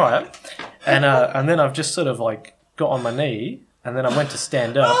my right, and then I've just sort of, got on my knee, and then I went to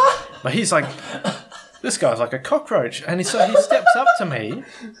stand up. But he's like, this guy's like a cockroach. And so he steps up to me,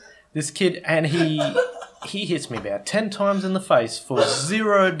 this kid, and he hits me about 10 times in the face for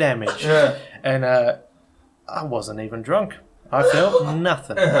 0 damage. Yeah. And I wasn't even drunk. I felt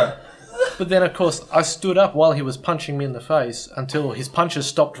nothing. But then, of course, I stood up while he was punching me in the face until his punches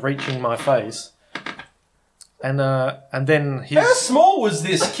stopped reaching my face. And then he... How small was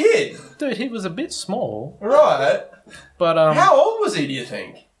this kid? Dude, he was a bit small. Right. But how old was he, do you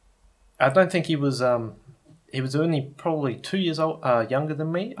think? I don't think he was... he was only probably 2 years old, younger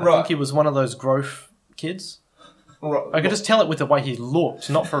than me. I Right. think he was one of those growth kids. Right. I could just tell it with the way he looked,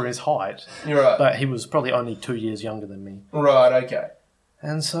 not for his height. You're right. But he was probably only 2 years younger than me. Right, okay.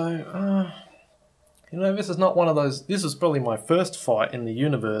 And so, this is not one of those... This is probably my first fight in the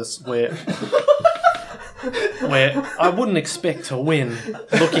universe where I wouldn't expect to win,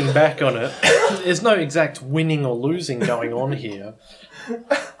 looking back on it. There's no exact winning or losing going on here.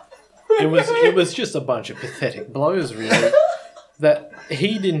 It was just a bunch of pathetic blows, really. That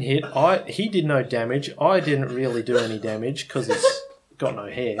he didn't hit, he did no damage, I didn't really do any damage because he's got no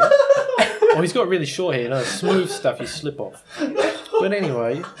hair. Well, he's got really short hair, smooth stuff you slip off. But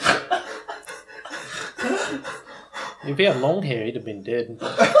anyway, if he had long hair, he'd have been dead.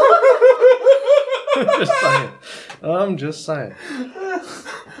 I'm just saying.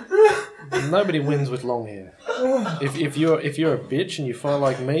 Nobody wins with long hair. if you're a bitch and you fight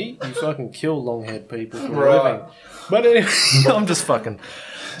like me, you fucking kill long-haired people for a Right. living. But anyway, I'm just fucking.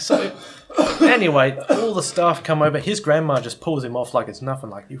 So anyway, all the staff come over. His grandma just pulls him off like it's nothing.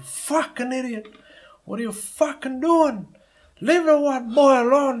 Like, you fucking idiot! What are you fucking doing? Leave a white boy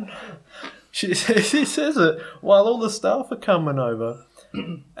alone. She says it while all the staff are coming over,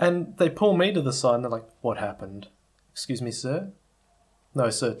 and they pull me to the side and they're like, "What happened? Excuse me, sir." No,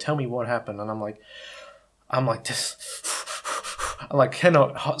 sir, tell me what happened. And I'm like, this. I like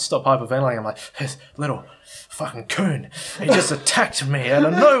cannot stop hyperventilating. I'm like, this little fucking coon. He just attacked me out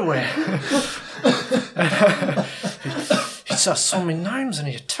of nowhere. He started swimming names and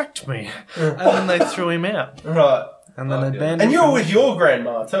he attacked me. And then they threw him out. Right. And then they banned him. And you're with your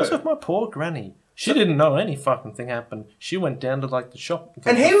grandma too. I was with my poor granny. She didn't know any fucking thing happened. She went down to like the shop.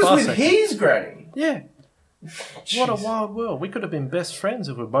 And he was with his granny. Yeah. What a wild world. We could have been best friends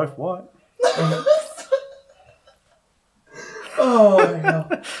if we're both white. Oh, no.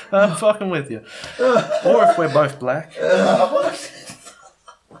 I'm fucking with you. Or if we're both black.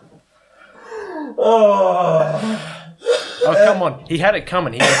 Oh, come on. He had it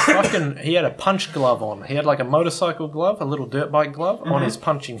coming. He had a punch glove on. He had like a motorcycle glove, a little dirt bike glove on his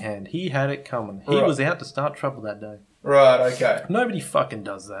punching hand. He had it coming. He was out to start trouble that day. Right, okay. Nobody fucking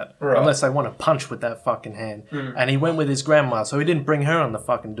does that. Right. Unless they want to punch with that fucking hand. And he went with his grandma, so he didn't bring her on the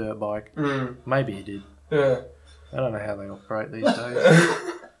fucking dirt bike. Maybe he did. Yeah. I don't know how they operate these days.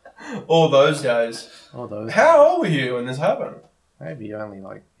 All those days. All those. How old were you when this happened? Maybe only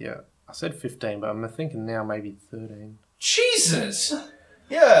like, I said 15, but I'm thinking now maybe 13. Jesus!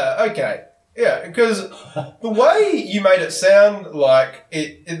 Yeah, okay. Yeah, because the way you made it sound like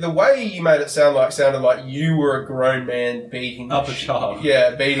sounded like you were a grown man beating Up a child.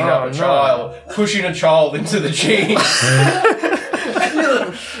 Yeah, beating up a no. child, pushing a child into the cheese.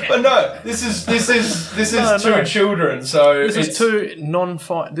 But no, this is two children, so This is two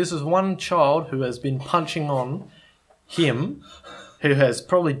non-fight. This is one child who has been punching on him, who has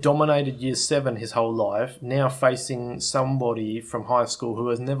probably dominated year 7 his whole life, now facing somebody from high school who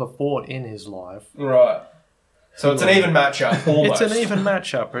has never fought in his life. Right. So it's an even matchup, almost. It's an even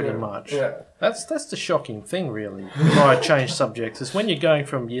matchup, pretty much. Yeah. That's the shocking thing, really. Before I change subjects, is when you're going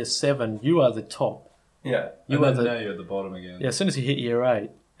from year 7, you are the top. Yeah. You are now you're at the bottom again. Yeah, as soon as you hit year 8,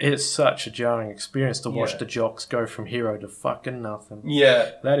 it's such a jarring experience to watch Yeah. the jocks go from hero to fucking nothing.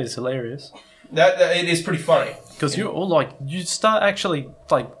 Yeah. That is hilarious. That it is pretty funny. Because you're all like, you start actually,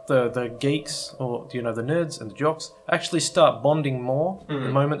 like, the geeks, or, the nerds and the jocks, actually start bonding more the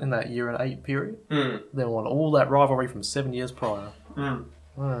moment in that year 8 period than on all that rivalry from 7 years prior.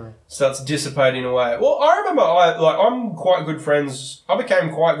 Starts dissipating away. Well, I remember I'm quite good friends. I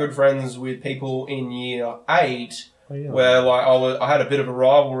became quite good friends with people in year 8 where I had a bit of a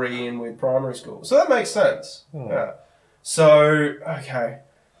rivalry in with primary school. So that makes sense. Yeah. So, okay.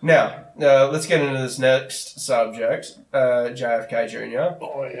 Now, let's get into this next subject, JFK Jr.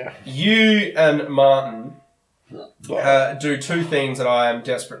 Oh, yeah. You and Martin do two things that I am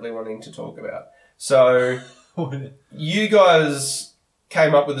desperately wanting to talk about. So, you guys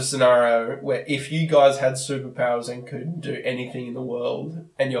came up with a scenario where if you guys had superpowers and could do anything in the world,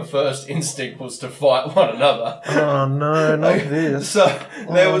 and your first instinct was to fight one another. Oh, no, not this. So,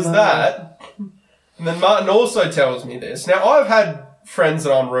 there was that. And then Martin also tells me this. Now, I've had friends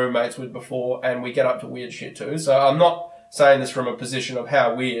that I'm roommates with before, and we get up to weird shit too. So I'm not saying this from a position of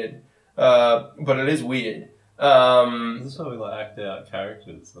how weird, but it is weird. Is this where we act out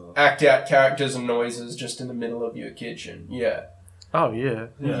characters? Or? Act out characters and noises just in the middle of your kitchen. Yeah. Oh, yeah.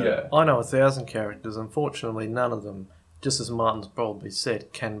 Yeah. I know 1,000 characters. Unfortunately, none of them, just as Martin's probably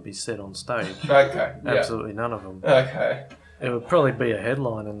said, can be said on stage. Okay. Yeah. Absolutely none of them. Okay. It would probably be a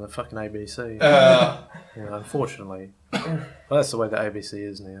headline in the fucking ABC. Unfortunately. Well, that's the way the ABC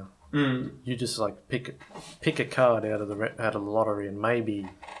is now. You just pick a card out of the lottery, and maybe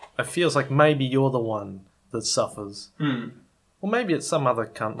it feels like maybe you're the one that suffers. Or maybe it's some other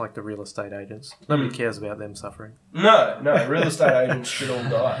cunt like the real estate agents. Nobody cares about them suffering. No. Real estate agents should all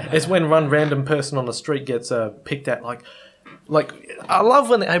die. It's when one random person on the street gets picked at. Like I love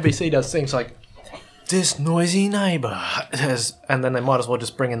when the ABC does things like, this noisy neighbour has... And then they might as well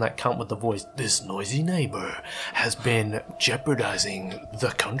just bring in that cunt with the voice. This noisy neighbour has been jeopardising the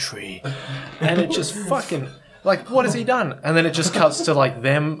country. And it just fucking... Like, what has he done? And then it just cuts to, like,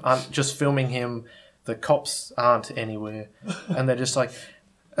 them just filming him. The cops aren't anywhere. And they're just like...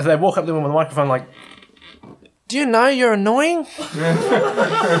 And they walk up to him with a microphone like, do you know you're annoying?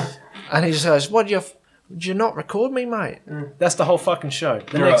 And he just goes, Did you not record me, mate? That's the whole fucking show.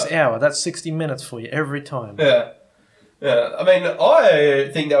 The next hour, that's 60 minutes for you every time. Yeah. Yeah, I mean,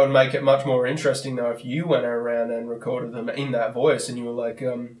 I think that would make it much more interesting though if you went around and recorded them in that voice, and you were like,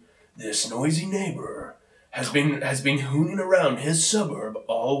 "This noisy neighbor has been hooning around his suburb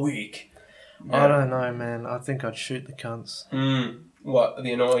all week." I don't know, man. I think I'd shoot the cunts. What,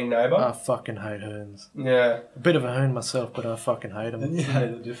 the annoying neighbor? I fucking hate hoons. Yeah. A bit of a hoon myself, but I fucking hate them. And you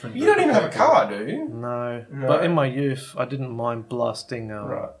hate a different. You don't even have a car, do you? No. No. But in my youth, I didn't mind blasting.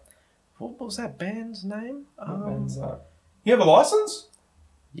 Right. What was that band's name? What band's that? You have a license?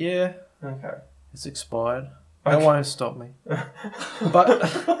 Yeah, Okay. it's expired. Okay. That won't stop me. But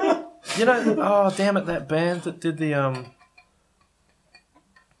you know, oh damn it, that band that did the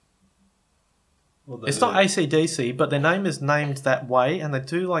It's not AC/DC, but their name is named that way, and they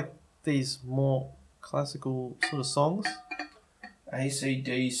do like these more classical sort of songs.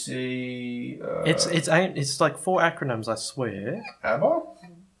 AC/DC. It's like 4 acronyms, I swear. ABBA?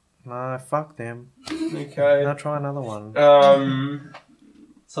 No, fuck them. Okay. I'll try another one.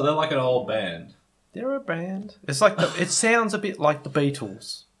 So they're like an old band. They're a band. It's like it sounds a bit like the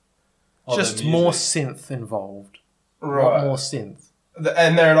Beatles, Oh, just their more music. synth involved. Right. More synth.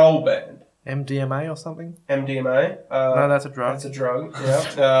 And they're an old band. MDMA or something? MDMA. No, that's a drug. That's a drug,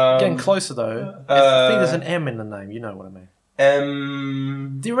 yeah. Getting closer though. I think there's an M in the name. You know what I mean.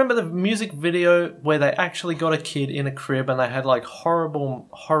 Do you remember the music video where they actually got a kid in a crib and they had like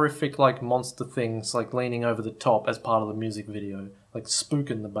horrific like monster things like leaning over the top as part of the music video, like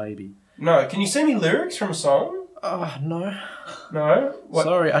spooking the baby? No, can you send me lyrics from a song? No. No? What?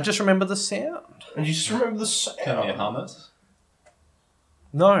 Sorry, I just remember the sound. And you just remember the sound? Can you hum it?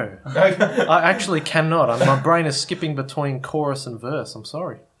 No. Okay. I actually cannot. My brain is skipping between chorus and verse. I'm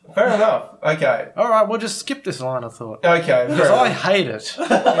sorry. Fair enough. Okay. All right, we'll just skip this line of thought. Okay. Because fair I enough. hate it.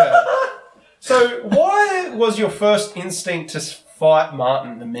 Yeah. So, why was your first instinct to fight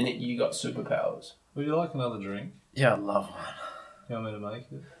Martin the minute you got superpowers? Would you like another drink? Yeah, I love one. You want me to make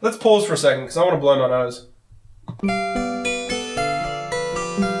it? Let's pause for a second because I want to blow my nose.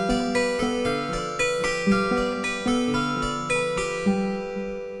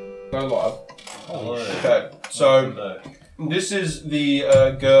 Go live. Hello. Okay, so this is the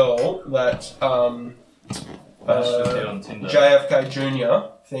girl that Just hit on Tinder. JFK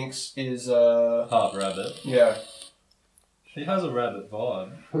Jr. thinks is Part rabbit. yeah. She has a rabbit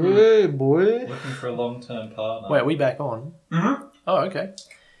vibe. Hey, boy. Looking for a long-term partner. Wait, are we back on? Mm-hmm. Oh, okay.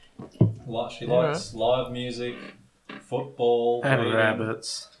 She likes live music, football, And reading.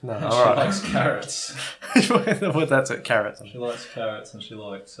 rabbits. No, And all she right. likes carrots. Well, that's it, carrots. She likes carrots and she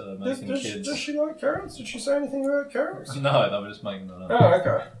likes making kids. Does she like carrots? Did she say anything about carrots? No, they were just making that up. Oh,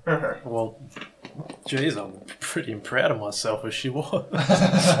 okay. Okay. Well, geez, I'm pretty proud of myself as she was.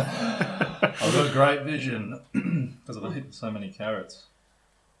 I've got great vision because I've eaten so many carrots.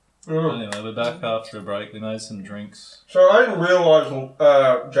 Mm. Anyway, we're back after a break. We made some drinks. So I didn't realise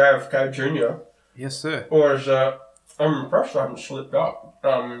JFK Jr. Yes, sir. was, I'm impressed I haven't slipped up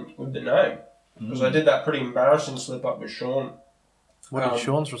with the name. Because I did that pretty embarrassing slip up with Sean. What did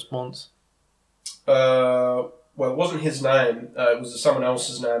Sean's response? Well, it wasn't his name. It was someone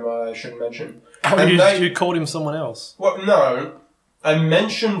else's name I should mention. Oh, And you called him someone else. Well, no. I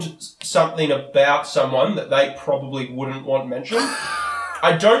mentioned something about someone that they probably wouldn't want mentioned.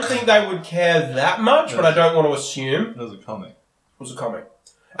 I don't think they would care that much, but I don't want to assume. It was a comic. It was a comic.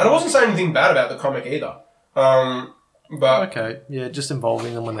 And I wasn't saying anything bad about the comic either. But, Okay, yeah, just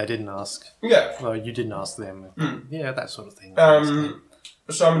involving them when they didn't ask. yeah. Well, you didn't ask them. Yeah, that sort of thing.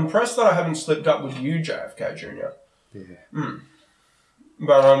 So I'm impressed that I haven't slipped up with you, JFK Jr. Yeah.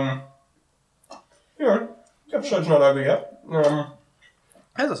 But, you know, the episode's not over yet.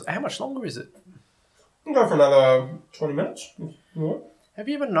 How much longer is it? We'll go for another 20 minutes. if you want. Have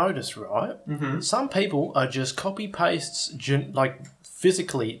you ever noticed, right? Some people are just copy-pastes, like,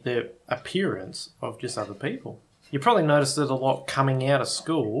 physically, their appearance of just other people. You probably noticed it a lot coming out of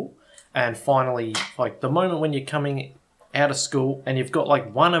school, and finally, like, the moment when you're coming out of school, and you've got,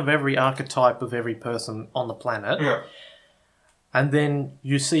 like, one of every archetype of every person on the planet, Yeah. and then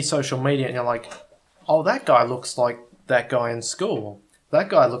you see social media, and you're like, oh, that guy looks like that guy in school. That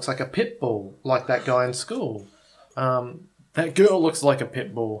guy looks like a pit bull, like that guy in school. That girl looks like a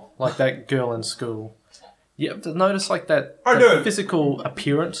pit bull, like that girl in school. You have to notice like that I the do. physical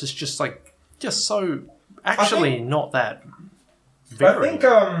appearance is just so actually not that I very.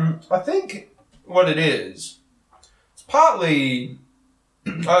 think what it is, it's partly,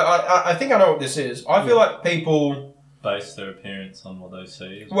 I think I know what this is. I feel like people, Base their appearance on what they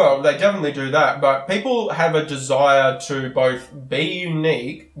see. well, they definitely do that, but people have a desire to both be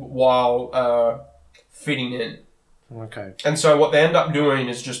unique while fitting in. Okay. And so what they end up doing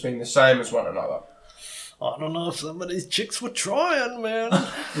is just being the same as one another. I don't know if some of these chicks were trying, man.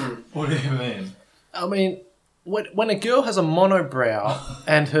 What do you mean? I mean, when a girl has a monobrow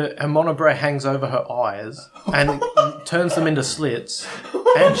and her monobrow hangs over her eyes and turns them into slits,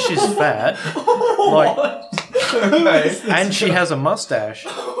 and she's fat, like, and she has a mustache,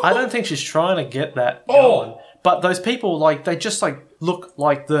 I don't think she's trying to get that going. But those people, like, they just like look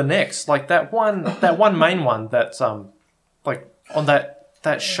like the next, like that one main one that's like on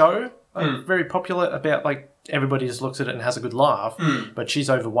that show, like, very popular about, like, everybody just looks at it and has a good laugh, but she's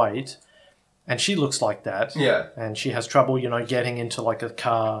overweight. And she looks like that. Yeah. And she has trouble, getting into like a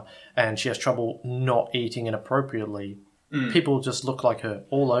car, and she has trouble not eating inappropriately. People just look like her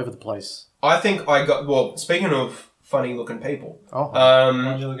all over the place. I think speaking of funny looking people.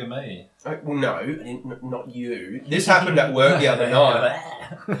 Why'd you look at me? Well, no, not you. This happened at work the other night.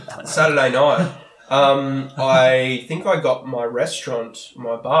 Saturday night. I think I got my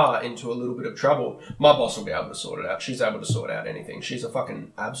bar, into a little bit of trouble. My boss will be able to sort it out. She's able to sort out anything. She's a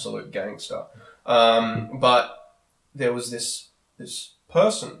fucking absolute gangster. But there was this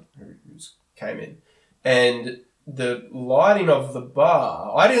person who came in, and the lighting of the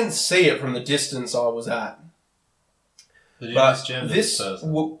bar, I didn't see it from the distance I was at. Did you misgender this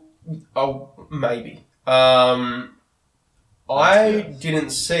person? Maybe. I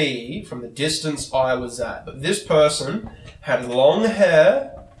didn't see from the distance I was at, but this person had long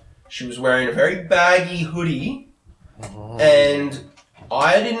hair. She was wearing a very baggy hoodie, and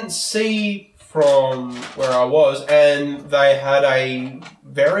I didn't see from where I was, and they had a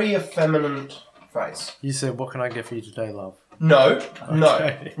very effeminate face. You said, "What can I get for you today, love?" No.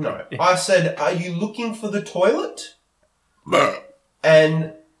 Okay. No. I said, "Are you looking for the toilet?"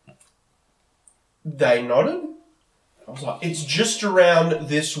 And they nodded. I was like, it's just around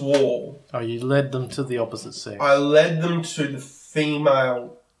this wall. Oh, you led them to the opposite sex. I led them to the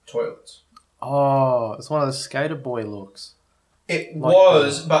female toilets. Oh, it's one of those skater boy looks. It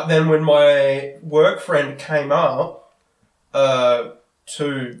was, but then when my work friend came up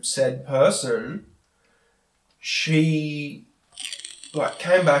to said person, she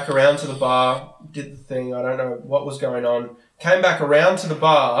came back around to the bar, did the thing, I don't know what was going on, came back around to the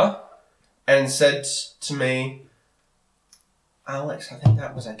bar and said to me, "Alex, I think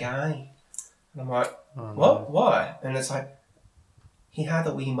that was a guy." And I'm like, "What? Why?" And it's like, "He had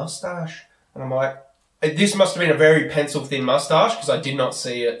a wee mustache." And I'm like, this must have been a very pencil-thin mustache because I did not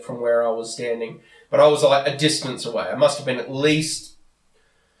see it from where I was standing. But I was like a distance away. It must have been a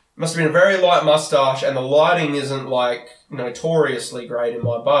very light mustache, and the lighting isn't like notoriously great in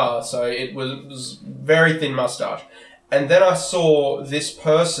my bar, so it was very thin mustache. And then I saw this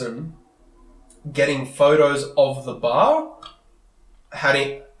person getting photos of the bar,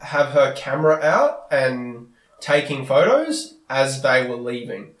 have her camera out and taking photos as they were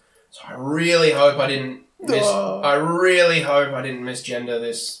leaving. So I really hope I didn't misgender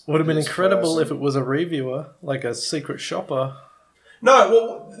this. Would have been incredible person. if it was a reviewer, like a secret shopper. No,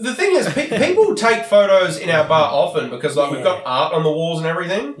 well, the thing is, people take photos in our bar often because we've got art on the walls and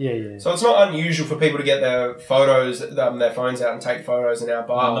everything. Yeah. So it's not unusual for people to get their photos, their phones out and take photos in our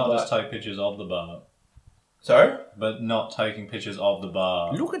bar. Not just take pictures of the bar. Sorry? But not taking pictures of the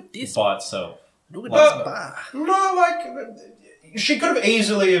bar. Look at this by itself. Look at this bar. No, she could have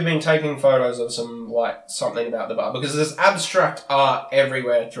easily have been taking photos of something about the bar because there's abstract art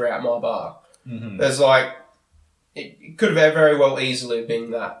everywhere throughout my bar. Mm-hmm. There's it could have very well easily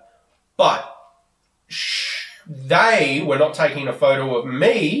been that. But they were not taking a photo of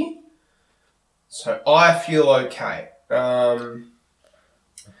me, so I feel okay.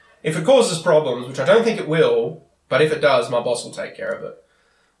 If it causes problems, which I don't think it will, but if it does, my boss will take care of it.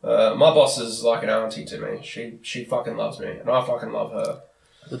 My boss is like an auntie to me. She fucking loves me, and I fucking love her.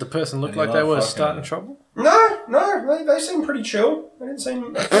 Did the person look like they were starting trouble? No, they seem pretty chill. They didn't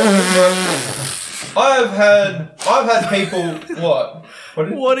seem. I've had people.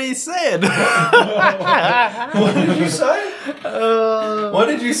 What he said? What did you say? What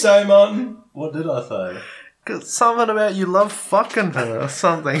did you say, Martin? What did I say? Something about you love fucking her or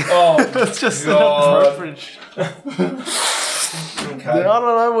something. Oh, it's just God. an Okay. I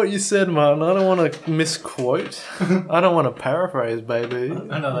don't know what you said, Martin. I don't want to misquote. I don't want to paraphrase, baby.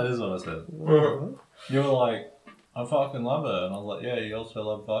 I know that is what I said. Mm. You were like, "I fucking love her," and I was like, "Yeah, you also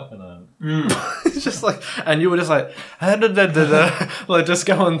love fucking her." It's just like, and you were just like, like just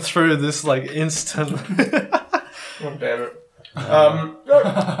going through this instant. Oh, damn it.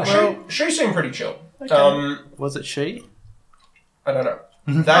 She seemed pretty chill. Okay. Was it she? I don't know.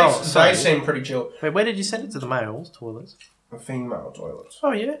 They seem pretty chill. Wait, where did you send it to the males' toilets? The female toilets.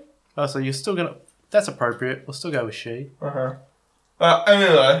 Oh, yeah. Oh, so you're still going to... That's appropriate. We'll still go with she. Uh-huh.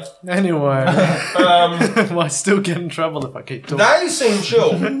 Anyway, I still get in trouble if I keep talking. They seem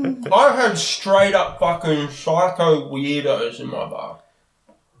chill. I've had straight up fucking psycho weirdos in my bar.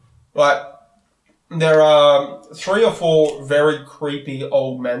 Like, there are 3 or 4 very creepy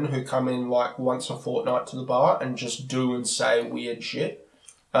old men who come in like once a fortnight to the bar and just do and say weird shit.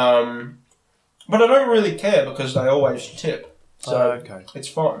 But I don't really care because they always tip. So okay. It's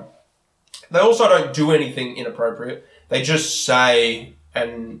fine. They also don't do anything inappropriate. They just say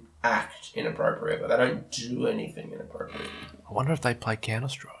and act inappropriate, but they don't do anything inappropriate. I wonder if they play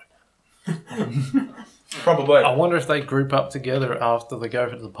Counter-Strike. Probably. I wonder if they group up together after they go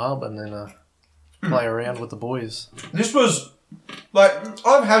to the pub and then play around with the boys. This was, like,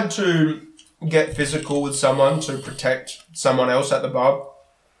 I've had to get physical with someone to protect someone else at the bar.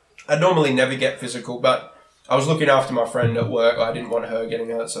 I normally never get physical, but I was looking after my friend at work. I didn't want her getting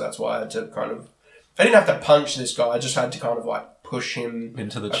hurt, so that's why I had to kind of... I didn't have to punch this guy. I just had to kind of, like, push him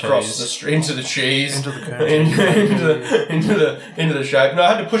into the across cheese. the street, into the cheese, Into the into the shape. No,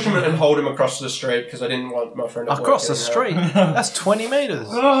 I had to push him and hold him across the street because I didn't want my friend at work Across the getting hurt. street? That's 20 metres.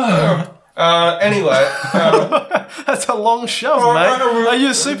 Anyway, That's a long shove, Oh, mate. no. Are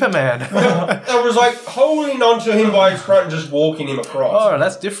you Superman? I was like holding onto him by his throat and just walking him across. Oh,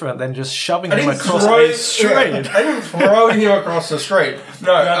 that's different than just shoving I him didn't across throw a street. Yeah, I didn't throw him across the street.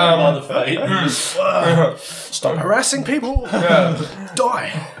 No, Grab him by the feet. Stop harassing people. yeah.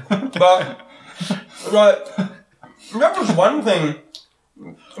 Die. But right, that was one thing.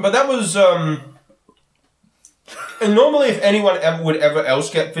 But that was and normally if anyone would ever else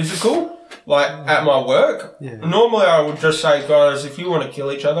get physical, like at my work, normally I would just say, guys, if you want to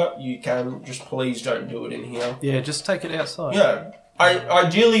kill each other, you can. Just please don't do it in here. Yeah, just take it outside. Yeah. I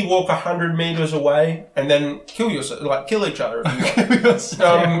ideally walk 100 meters away and then kill yourself, like kill each other if you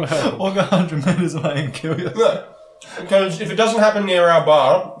want. Walk 100 metres away and kill yourself. No, because if it doesn't happen near our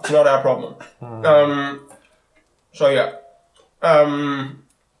bar, it's not our problem. So yeah, I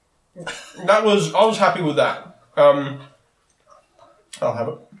was happy with that. I'll have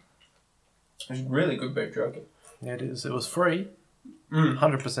it. It's really good beef jerky. Yeah, it is. It was free.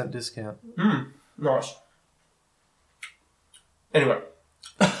 100% discount. Nice. Anyway,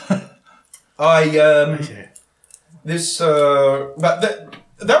 but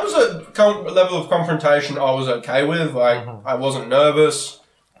that was a level of confrontation I was okay with. Like, I wasn't nervous.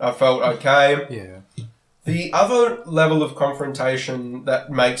 I felt okay. Yeah. The other level of confrontation that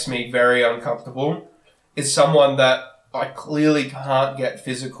makes me very uncomfortable is someone that I clearly can't get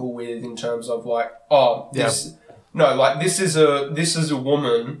physical with in terms of like, this is a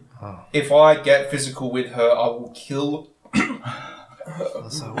woman. If I get physical with her, I will kill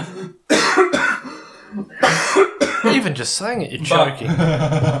So, even just saying it, you're choking.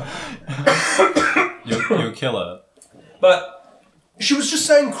 You'll kill her. But she was just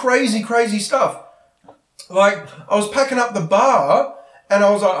saying crazy, crazy stuff. Like, I was packing up the bar, and I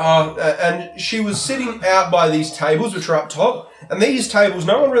was like, and she was sitting out by these tables, which are up top, and these tables,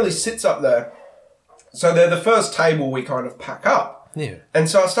 no one really sits up there. So they're the first table we kind of pack up. Yeah. And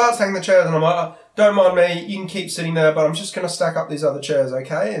so I start stacking the chairs, and I'm like, don't mind me, you can keep sitting there, but I'm just going to stack up these other chairs,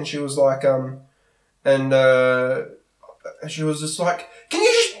 okay? And she was like, she was just like, can you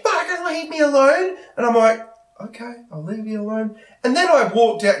just fucking leave me alone? And I'm like, okay, I'll leave you alone. And then I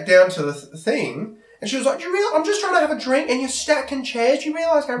walked down to the thing, and she was like, do you realize I'm just trying to have a drink and you're stacking chairs? Do you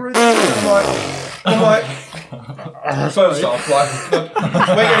realise how rude this is? I'm like, first off, like, look,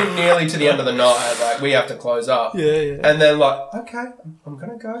 we're getting nearly to the end of the night. Like, we have to close up. Yeah. And then, like, okay, I'm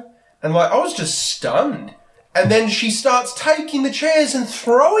going to go. And, like, I was just stunned. And then she starts taking the chairs and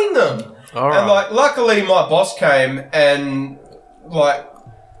throwing them. All right. And, like, luckily my boss came and, like,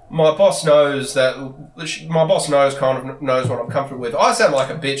 my boss knows kind of knows what I'm comfortable with. I sound like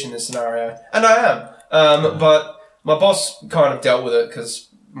a bitch in this scenario, and I am. But my boss kind of dealt with it because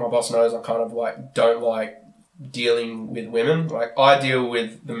my boss knows I kind of like don't like dealing with women. Like, I deal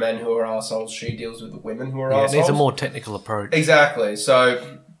with the men who are assholes. She deals with the women who are Yeah, it assholes. needs a more technical approach. Exactly.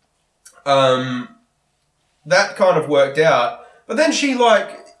 So, that kind of worked out. But then she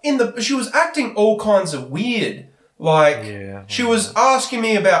she was acting all kinds of weird. Like, she was asking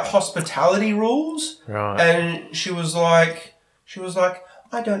me about hospitality rules. Right. And she was like,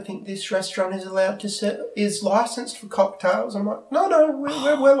 I don't think this restaurant is allowed to is licensed for cocktails. I'm like, no,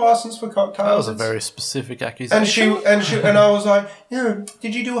 we're licensed for cocktails. That was a very specific accusation. And I was like, yeah,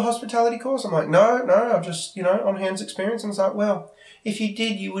 did you do a hospitality course? I'm like, no, I've just, on hands experience. And I was like, well, if you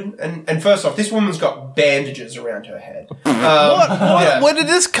did, you wouldn't. And first off, this woman's got bandages around her head. What? Yeah. Where did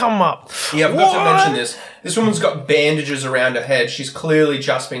this come up? Yeah, I've got to mention this. This woman's got bandages around her head. She's clearly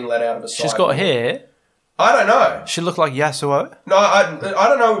just been let out of a cycle. She's got hair. I don't know. She looked like Yasuo. No, I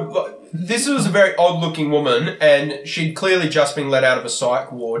don't know. This was a very odd-looking woman, and she'd clearly just been let out of a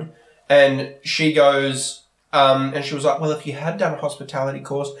psych ward. And she goes, and she was like, well, if you had done a hospitality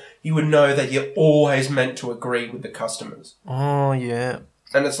course, you would know that you're always meant to agree with the customers. Oh, yeah.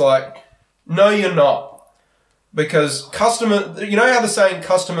 And it's like, no, you're not. Because you know how the saying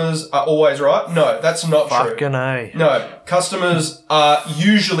customers are always right? No, that's not true. Fucking A. No, customers are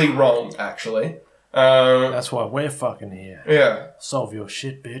usually wrong, actually. That's why we're fucking here. Yeah. Solve your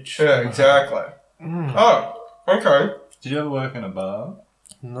shit, bitch. Yeah, exactly. Oh, okay. Did you ever work in a bar?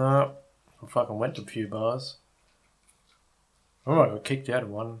 No. I fucking went to a few bars. Oh, I got kicked out of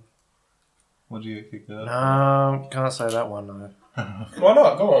one. What did you get kicked out? No, can't say that one, though. Why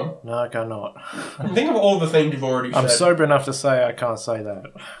not? Go on. No, I cannot. Think of all the things you've already said. I'm sober enough to say I can't say that.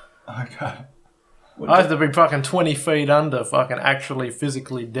 Okay. I have to be fucking 20 feet under, fucking actually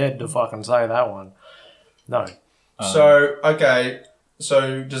physically dead to fucking say that one. No. So, okay.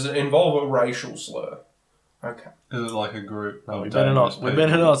 So, does it involve a racial slur? Okay. Is it like a group No, of we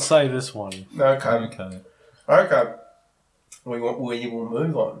better not say this one. Okay. Okay. Okay. We will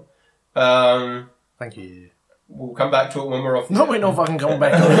move on. Thank you. We'll come back to it when we're off. No, we're not fucking coming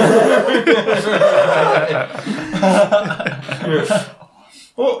back.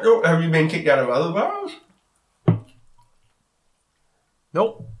 Well, have you been kicked out of other bars?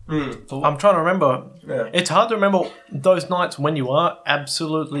 Nope. Mm. I'm trying to remember. Yeah. It's hard to remember those nights when you are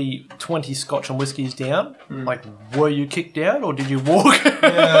absolutely 20 scotch and whiskies down. Like, were you kicked out or did you walk?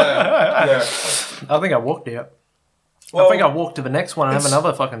 Yeah. I think I walked out. Well, I think I walked to the next one and have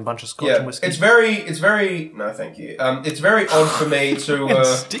another fucking bunch of scotch and whiskey. It's very. No, thank you. It's very odd for me to. It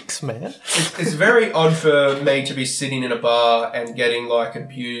sticks, man. It's very odd for me to be sitting in a bar and getting like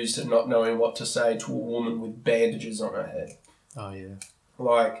abused and not knowing what to say to a woman with bandages on her head. Oh yeah.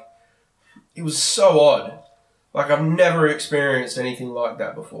 Like, it was so odd. Like, I've never experienced anything like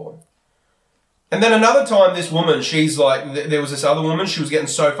that before. And then another time, this woman, she's like, there was this other woman. She was getting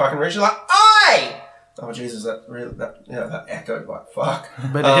so fucking rich. She's like, "Oi!" Oh Jesus, that echoed like fuck.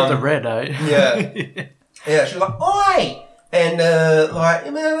 Better hit the red, eh? Yeah. Yeah, she was like, "Oi!" And like,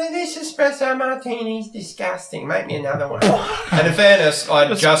 this espresso martini's disgusting. Make me another one. And in fairness,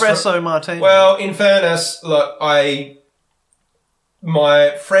 Espresso martini. Well, in fairness, look,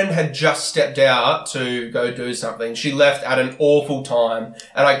 my friend had just stepped out to go do something. She left at an awful time,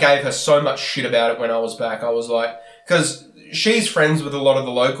 and I gave her so much shit about it when I was back. I was like, because she's friends with a lot of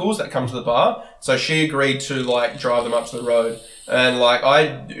the locals that come to the bar, so she agreed to like drive them up to the road. And like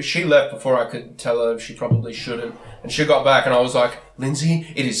she left before I could tell her she probably shouldn't. And she got back, and I was like, "Lindsay,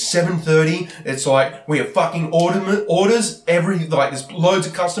 it is 7:30. It's like we have fucking orders every like there's loads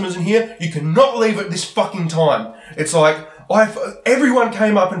of customers in here. You cannot leave at this fucking time. It's like." Everyone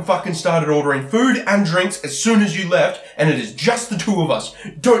came up and fucking started ordering food and drinks as soon as you left, and it is just the two of us.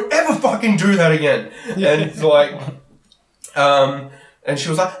 Don't ever fucking do that again. And it's like, and she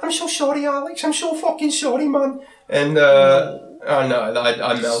was like, "I'm sure shorty, Alex. I'm sure fucking shorty, man." And I know,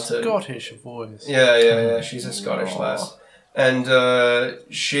 I melted. Scottish voice. Yeah. She's a Scottish lass, and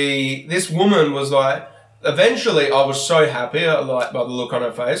this woman was like. Eventually, I was so happy, like by the look on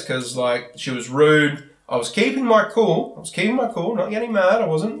her face, because like she was rude. I was keeping my cool, not getting mad. I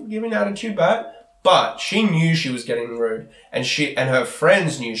wasn't giving attitude back. But she knew she was getting rude. And her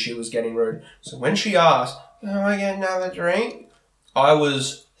friends knew she was getting rude. So when she asked, "Oh, I get another drink?" I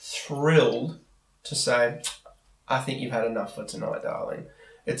was thrilled to say, "I think you've had enough for tonight, darling."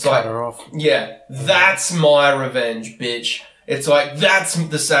 It's Cut like, her off. Yeah, that's my revenge, bitch. It's like, that's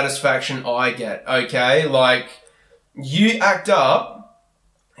the satisfaction I get, okay? Like, you act up.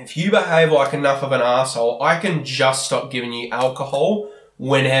 If you behave like enough of an asshole, I can just stop giving you alcohol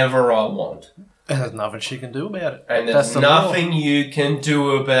whenever I want. And there's nothing she can do about it. And there's nothing you can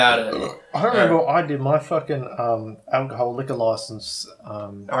do about it. I remember I did my fucking alcohol liquor license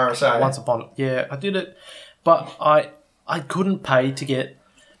RSA. once upon... Yeah, I did it. But I couldn't pay to get...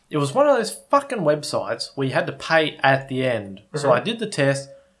 It was one of those fucking websites where you had to pay at the end. Mm-hmm. So I did the test.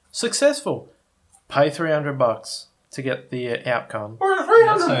 Successful. Pay $300 to get the outcome. Or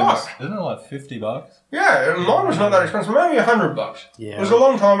 $300. Isn't it like $50? Yeah, mine was not that expensive. Maybe $100. Yeah. It was a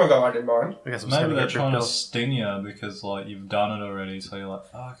long time ago I did mine. Maybe they're trying to sting you because like you've done it already, so you're like,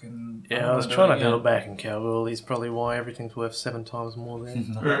 fucking. Yeah, I was trying to do it back in Calgary. Is probably why everything's worth 7 times more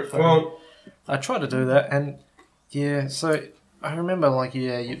there. Well, I tried to do that, and yeah, so I remember like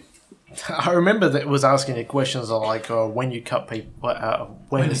I remember that it was asking you questions like when you cut people,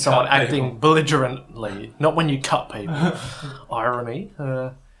 when is someone acting belligerently, not when you cut people. Irony.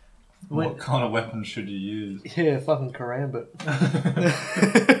 What kind of weapon should you use? Yeah, fucking karambit.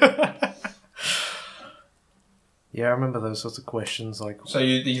 Yeah, I remember those sorts of questions. Like, So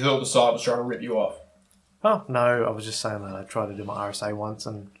you thought the site was trying to rip you off? oh, no, I was just saying that I tried to do my RSA once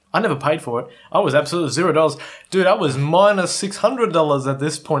and I never paid for it. I was absolutely $0. Dude, I was minus $600 at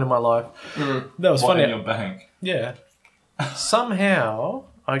this point in my life. That was funny. in your bank? Yeah. Somehow,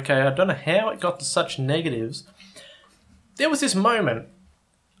 okay, I don't know how it got to such negatives. There was this moment.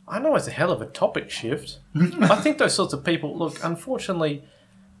 I know it's a hell of a topic shift. I think those sorts of people, look, unfortunately,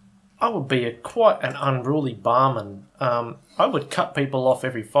 I would be quite an unruly barman. I would cut people off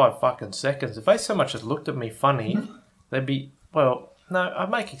every 5 fucking seconds. If they so much as looked at me funny, they'd be, well, no, I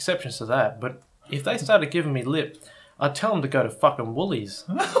make exceptions to that, but if they started giving me lip, I'd tell them to go to fucking Woolies.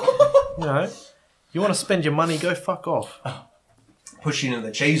 You know, you want to spend your money, go fuck off. Push you into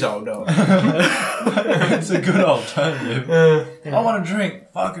the cheese hole, dog. It's a good alternative. Yeah. I want a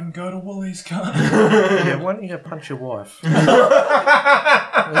drink. Fucking go to Woolies, cunt. Yeah, why don't you go punch your wife?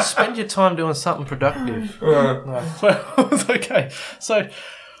 Well, spend your time doing something productive. No. Well, it's okay. So,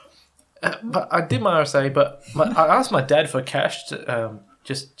 but I did my RSA, but I asked my dad for cash to,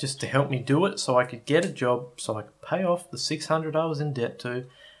 just to help me do it so I could get a job, so I could pay off the $600 I was in debt to.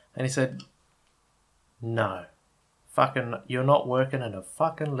 And he said, no. Fucking, you're not working in a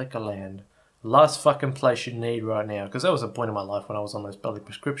fucking liquor land. Last fucking place you need right now. Because that was a point in my life when I was on those bloody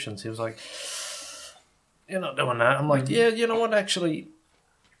prescriptions. He was like, you're not doing that. I'm like, yeah, you know what, actually,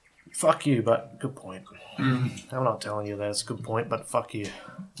 fuck you, but good point. I'm not telling you that it's a good point, but fuck you.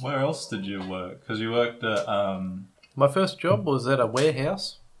 Where else did you work? Because you worked at, My first job was at a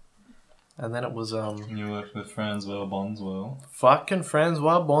warehouse. And then it was, you worked with Francois Bondswell. fucking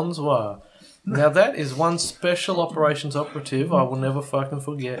Francois Bonsoir. Now that is one special operations operative I will never fucking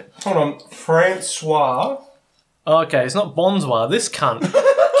forget. Hold on, Francois. Okay, it's not Bonsoir. This cunt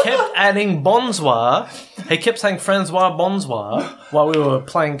kept adding Bonsoir. He kept saying Francois Bonsoir while we were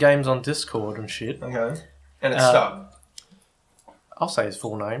playing games on Discord and shit. Okay. And it's stuck. I'll say his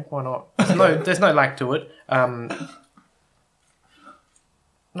full name. Why not? There's no lack to it.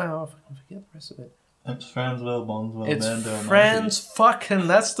 No, I fucking forget the rest of it. It's Francois Bondswell. It's Mandel Franz fucking...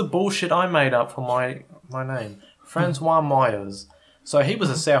 That's the bullshit I made up for my name. Francois Myers. So he was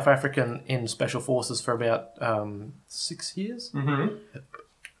a South African in Special Forces for about 6 years. Mm-hmm.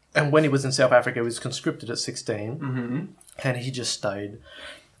 And when he was in South Africa, he was conscripted at 16. Mm-hmm. And he just stayed.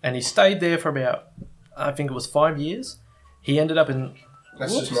 And he stayed there for about, I think it was 5 years. He ended up in...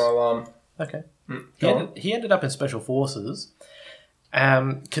 That's just my alarm. Okay. Go He ended up in Special Forces,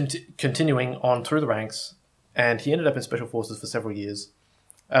 continuing on through the ranks, and he ended up in Special Forces for several years,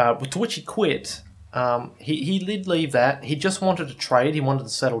 to which he quit. He did leave that. He just wanted to trade. He wanted to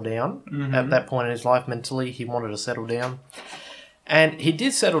settle down. Mm-hmm. At that point in his life, mentally, he wanted to settle down. And he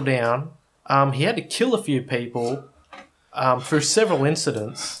did settle down. He had to kill a few people through several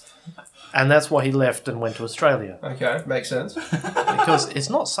incidents. And that's why he left and went to Australia. Okay, makes sense. Because it's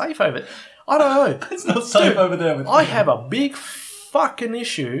not safe over there. I don't know. It's not safe over there. With I have a big fucking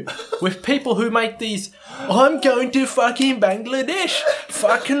issue with people who make these, I'm going to fucking Bangladesh.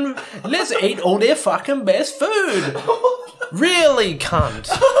 Fucking, let's eat all their fucking best food. Really, cunt.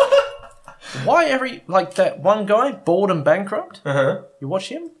 Why like that one guy, Bald and Bankrupt? Uh-huh. You watch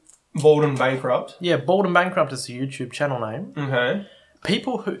him? Bald and Bankrupt. Yeah, Bald and Bankrupt is the YouTube channel name. Okay.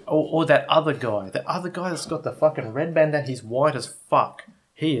 People who, or that other guy that's got the fucking red bandana, he's white as fuck.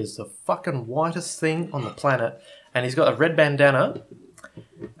 He is the fucking whitest thing on the planet. And he's got a red bandana.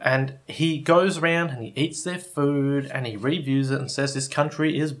 And he goes around and he eats their food and he reviews it and says this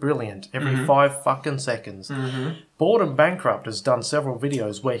country is brilliant every 5 fucking seconds. Mm-hmm. Bald and Bankrupt has done several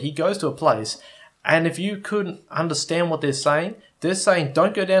videos where he goes to a place and if you couldn't understand what they're saying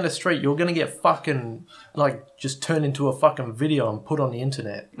don't go down the street, you're going to get fucking, like, just turned into a fucking video and put on the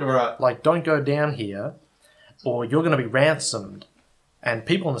internet. Right. Like, don't go down here or you're going to be ransomed. And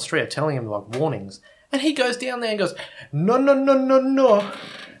people on the street are telling him, like, warnings. And he goes down there and goes, no.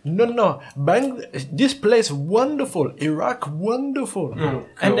 This place wonderful. Iraq wonderful. Oh,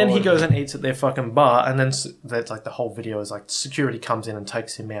 and then he God. goes and eats at their fucking bar. And then that's like the whole video is like security comes in and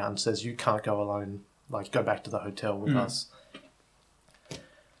takes him out and says, you can't go alone. Like, go back to the hotel with us.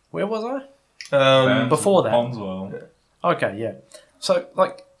 Where was I? Before that. Bondswell. Okay, yeah. So,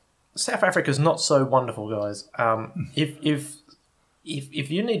 like, South Africa's not so wonderful, guys.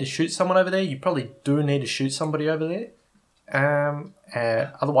 If you need to shoot someone over there, you probably do need to shoot somebody over there.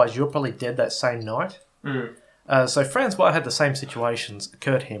 Otherwise, you're probably dead that same night. So Francois had the same situations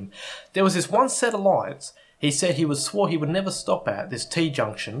occur to him. There was this one set of lights he said swore he would never stop at, this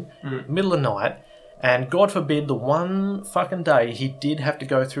T-junction, middle of the night, And God forbid, the one fucking day he did have to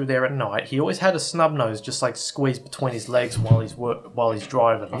go through there at night, he always had a snub nose just like squeezed between his legs while he's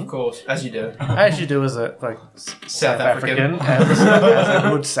driving. Of course, as you do. As you do as a South African. as a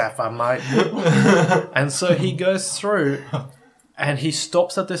good Safa, mate. And so he goes through and he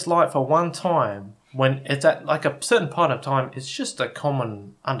stops at this light for one time when it's at like a certain part of time. It's just a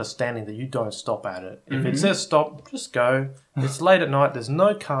common understanding that you don't stop at it. If it says stop, just go. It's late at night, there's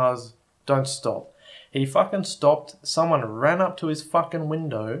no cars, don't stop. He fucking stopped. Someone ran up to his fucking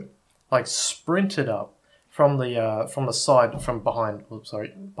window, like sprinted up from the side, from behind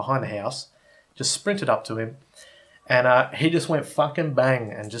the house, just sprinted up to him, and he just went fucking bang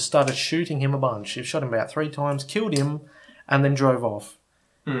and just started shooting him a bunch. He shot him about 3 times, killed him, and then drove off.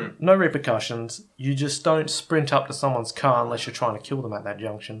 No repercussions. You just don't sprint up to someone's car unless you're trying to kill them at that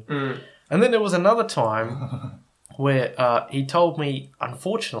junction. And then there was another time where he told me,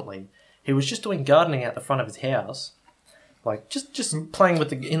 unfortunately, he was just doing gardening out the front of his house, like just playing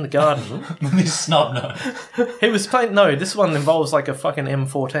in the garden. His snub nose. He was playing. No, this one involves like a fucking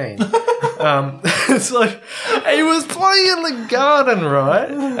M14. So he was playing in the garden, right,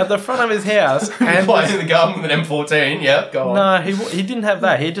 at the front of his house, and Playing in the garden with an M14. Yeah, go on. no, he didn't have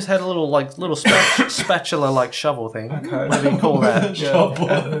that. He just had a little spatula like shovel thing. Okay. What do you call that?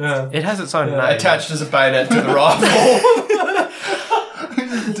 Yeah. It has its own name. Attached as a bayonet to the rifle.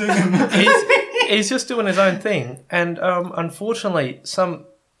 He's just doing his own thing, and unfortunately, some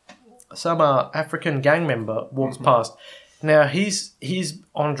African gang member walks past. Now he's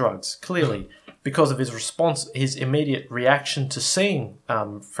on drugs, clearly, because of his immediate reaction to seeing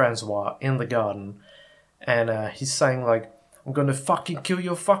Francois in the garden, and he's saying like, "I'm gonna fucking kill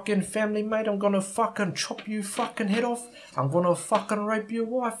your fucking family, mate. I'm gonna fucking chop you fucking head off. I'm gonna fucking rape your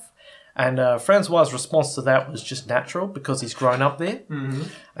wife." And Francois' response to that was just natural because he's grown up there.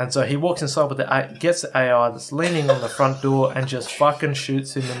 And so he walks inside with gets the AI that's leaning on the front door and just fucking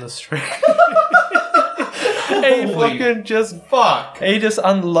shoots him in the street. He just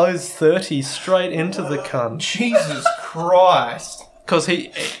unloads 30 straight into the cunt. Jesus Christ. Because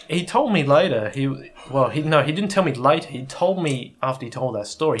he told me later, he didn't tell me later, he told me after he told that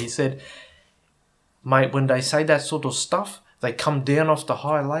story, he said, "Mate, when they say that sort of stuff, they come down off the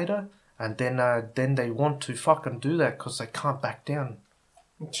high later, and then they want to fucking do that because they can't back down."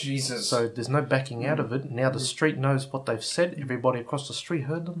 Jesus. So there's no backing out of it. Now the street knows what they've said. Everybody across the street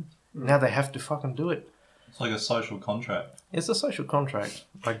heard them. Now they have to fucking do it. It's like a social contract. It's a social contract,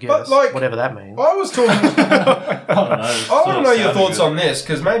 I guess. like, whatever that means. I was talking... I don't know. I want to know your thoughts on this,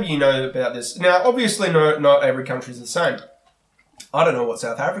 because maybe you know about this. Now, obviously, not every country is the same. I don't know what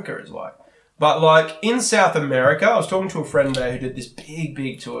South Africa is like. But, like, in South America, I was talking to a friend there who did this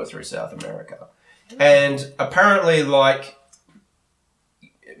big tour through South America. And apparently, like,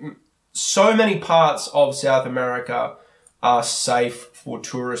 so many parts of South America are safe for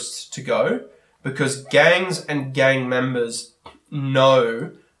tourists to go because gangs and gang members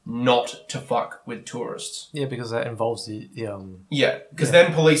know not to fuck with tourists. Yeah, because that involves the Yeah, because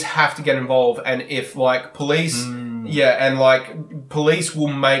then police have to get involved, and if like police, police will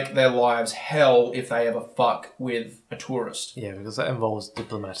make their lives hell if they ever fuck with a tourist. Yeah, because that involves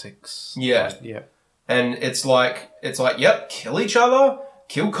diplomatics. Yeah. Like, yeah. And it's like, yep, kill each other,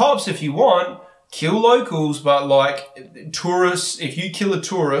 kill cops if you want, kill locals, but like tourists, if you kill a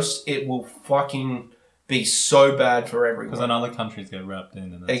tourist, it will fucking be so bad for everyone. Because then other countries get wrapped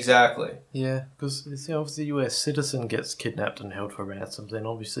in. And exactly. Yeah, because if the US citizen gets kidnapped and held for ransom, then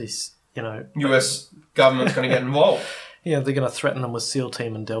obviously, US government's going to get involved. Yeah, they're going to threaten them with SEAL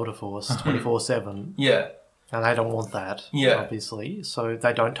Team and Delta Force 24/7. Yeah. And they don't want that, Yeah. obviously, so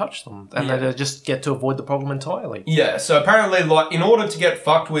they don't touch them. And they just get to avoid the problem entirely. Yeah, so apparently, like, in order to get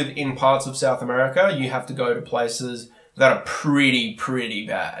fucked with in parts of South America, you have to go to places that are pretty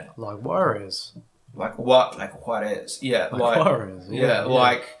bad. Like Warriors. Like what? Like Juarez. Yeah, like Warriors. Yeah,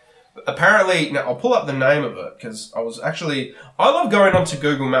 like apparently. Now I'll pull up the name of it because I love going onto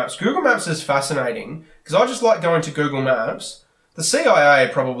Google Maps. Google Maps is fascinating because I just like going to Google Maps. The CIA are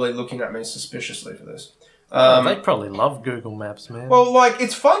probably looking at me suspiciously for this. They probably love Google Maps, man. Well, like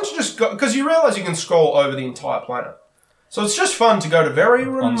it's fun to just go because you realize you can scroll over the entire planet. So it's just fun to go to very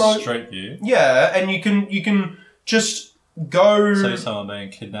remote. On Street View. Yeah, and you can just go. See someone being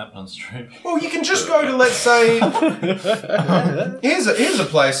kidnapped on Street View. Well, you can just go to, let's say, here's a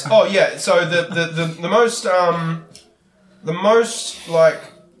place. Oh yeah, so the most like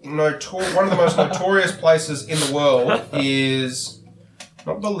one of the most notorious places in the world is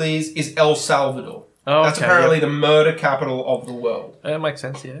not Belize, is El Salvador. Oh, that's apparently the murder capital of the world. That makes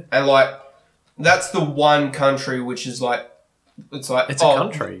sense, yeah. And like that's the one country which is like it's a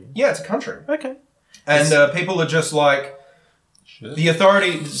country. Yeah, it's a country. Okay. And people are just like, the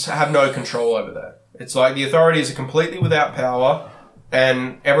authorities have no control over that. It's like the authorities are completely without power,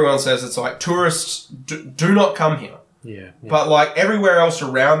 and everyone says it's like tourists do not come here. Yeah. But like everywhere else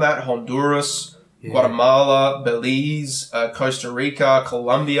around that, Honduras, Guatemala, Belize, Costa Rica,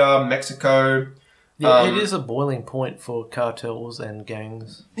 Colombia, Mexico. Yeah, it is a boiling point for cartels and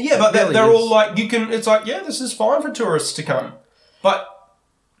gangs. Yeah, but they're all like, it's like, yeah, this is fine for tourists to come. But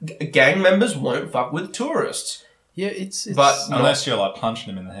gang members won't fuck with tourists. Yeah, it's but unless you're like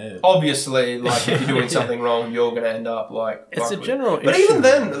punching them in the head. Obviously, like if you're doing something wrong, you're going to end up like. It's a general issue. But even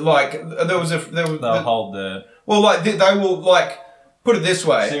then, like they'll hold their. Well, like they will like put it this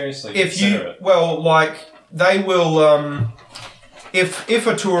way. Seriously, if they will. If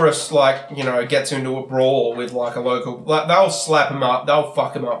a tourist gets into a brawl with like a local, like they'll slap him up, they'll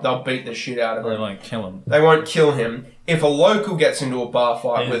fuck him up, they'll beat the shit out of him. They won't kill him. They won't kill him. If a local gets into a bar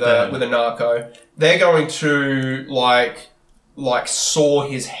fight with a narco, they're going to like saw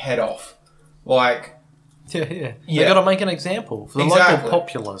his head off. Like yeah. They got to make an example for the local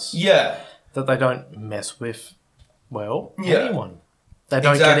populace. Yeah, that they don't mess with. Well, anyone. They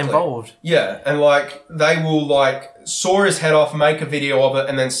don't get involved. Yeah, and like they will like saw his head off, make a video of it,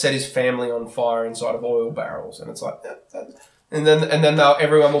 and then set his family on fire inside of oil barrels, and it's like, and then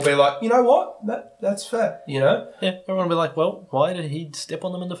everyone will be like, you know what, that's fair, you know? Yeah, everyone will be like, well, why did he step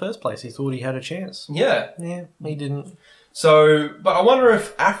on them in the first place? He thought he had a chance. Yeah, he didn't. So, but I wonder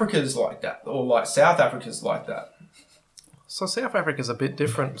if Africa's like that, or like South Africa's like that. So South Africa's a bit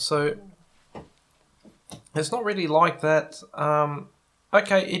different. So it's not really like that.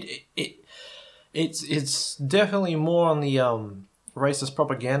 Okay, it's definitely more on the racist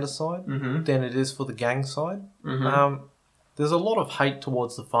propaganda side than it is for the gang side. Mm-hmm. There's a lot of hate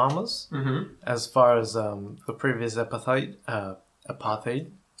towards the farmers as far as the previous apartheid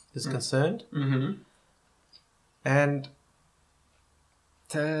is concerned, and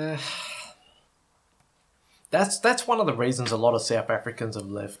that's one of the reasons a lot of South Africans have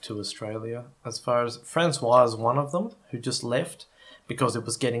left to Australia. As far as Francois is one of them who just left. Because it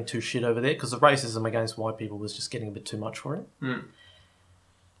was getting too shit over there. Because the racism against white people was just getting a bit too much for him.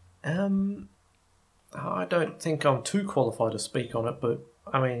 I don't think I'm too qualified to speak on it, but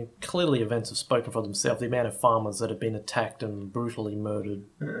I mean, clearly events have spoken for themselves. The amount of farmers that have been attacked and brutally murdered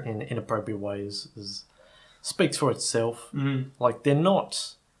in inappropriate ways speaks for itself. Like they're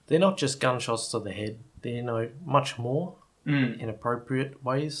not just gunshots to the head. They're much more inappropriate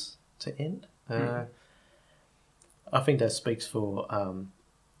ways to end. I think that speaks for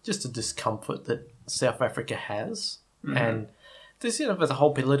just the discomfort that South Africa has. And there's a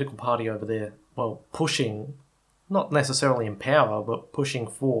whole political party over there, pushing, not necessarily in power, but pushing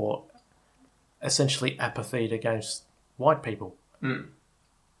for essentially apathy against white people. And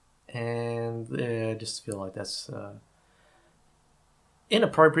I just feel like that's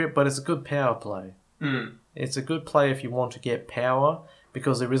inappropriate, but it's a good power play. It's a good play if you want to get power,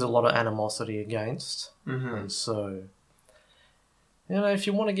 because there is a lot of animosity against. And so, if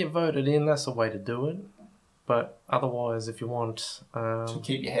you want to get voted in, that's the way to do it. But otherwise, if you want... to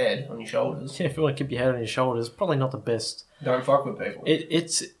keep your head on your shoulders. Yeah, if you want to keep your head on your shoulders, probably not the best. Don't fuck with people.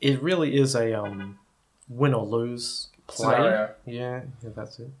 It really is a win or lose play. Scenario. Yeah,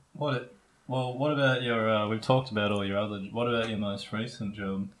 that's it. What about your... we've talked about all your other... What about your most recent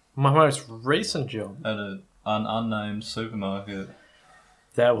job? My most recent job? At an unnamed supermarket.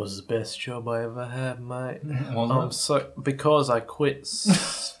 That was the best job I ever had, mate. Wasn't it? Because I quit.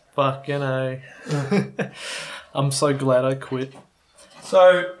 Fucking A. I'm so glad I quit.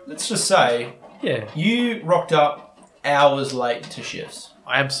 So, let's just say... Yeah. You rocked up hours late to shifts.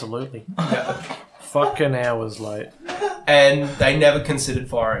 Absolutely. Yeah. Fucking hours late. And they never considered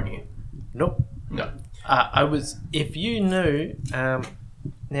firing you? Nope. No. I was... If you knew...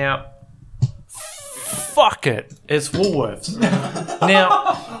 now... Fuck it. It's Woolworths.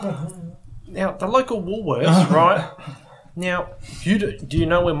 Now, the local Woolworths, right? Now, do you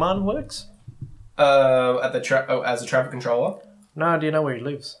know where Martin works? At the as a traffic controller? No, do you know where he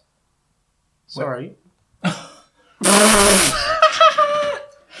lives? Sorry.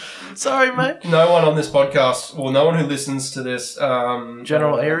 Sorry, mate. No one on this podcast, or no one who listens to this...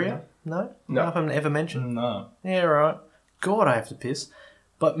 General area? No? No. Nothing ever mentioned? No. Yeah, right. God, I have to piss.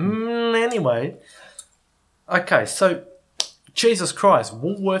 But anyway... Okay, so, Jesus Christ,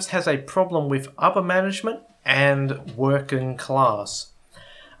 Woolworths has a problem with upper management and working class.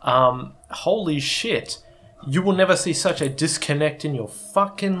 Holy shit. You will never see such a disconnect in your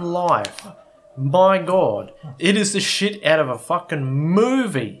fucking life. My God. It is the shit out of a fucking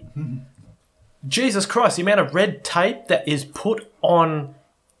movie. Jesus Christ, the amount of red tape that is put on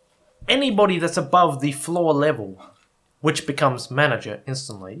anybody that's above the floor level, which becomes manager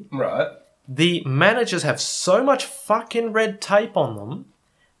instantly, Right. the managers have so much fucking red tape on them,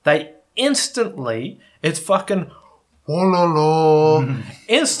 they instantly, it's fucking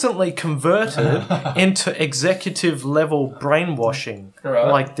instantly converted into executive level brainwashing. Right.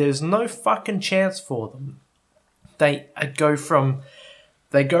 Like there's no fucking chance for them. They go from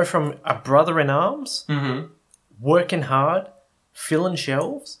a brother in arms, working hard, filling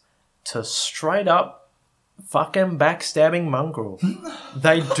shelves, to straight up fucking backstabbing mongrel.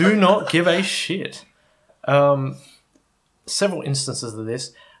 They do not give a shit. Several instances of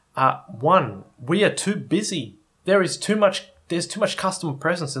this. One, we are too busy. There's too much customer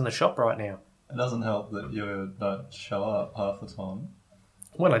presence in the shop right now. It doesn't help that you don't show up half the time.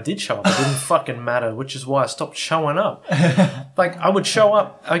 When I did show up, it didn't fucking matter, which is why I stopped showing up. Like, I would show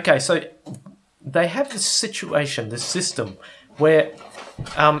up. Okay, so they have this situation, this system, where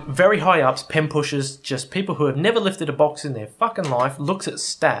very high ups, pen pushers, just people who have never lifted a box in their fucking life, looks at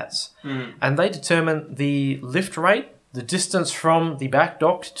stats, and they determine the lift rate, the distance from the back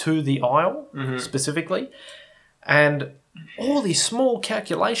dock to the aisle, specifically, and all these small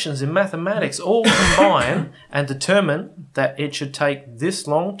calculations in mathematics all combine and determine that it should take this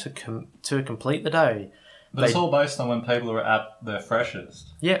long to complete the day. But it's all based on when people are at their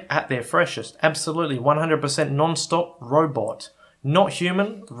freshest. Yeah, at their freshest. Absolutely. 100% non-stop robot. Not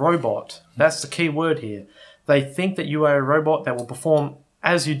human, robot. That's the key word here. They think that you are a robot that will perform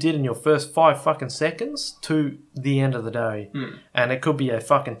as you did in your first 5 fucking seconds to the end of the day. And it could be a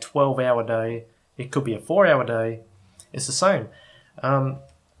fucking 12-hour day. It could be a 4-hour day. It's the same.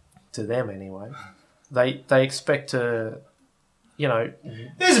 To them, anyway. They expect to, These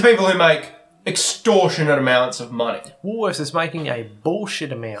are people who make extortionate amounts of money. Woolworths is making a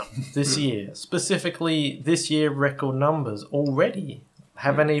bullshit amount this year. Specifically, this year, record numbers already.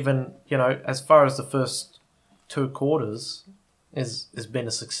 Haven't even, as far as the first 2 quarters has been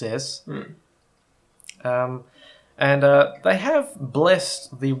a success. And they have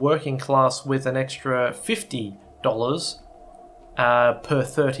blessed the working class with an extra $50 per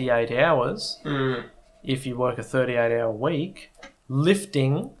 38 hours if you work a 38-hour week,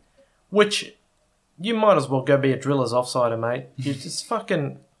 lifting, which you might as well go be a driller's offsider, mate. You just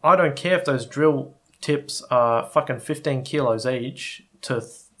fucking... I don't care if those drill tips are fucking 15 kilos each to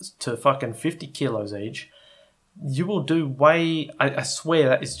fucking 50 kilos each. You will do way... I swear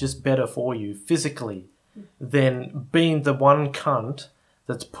that is just better for you physically than being the one cunt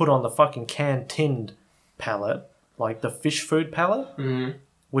that's put on the fucking canned tinned pallet, like the fish food pallet,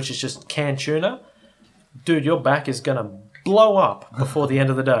 which is just canned tuna. Dude, your back is going to blow up before the end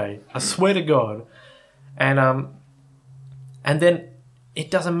of the day. I swear to God. And then it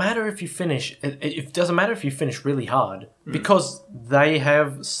doesn't matter if you finish. It doesn't matter if you finish really hard because they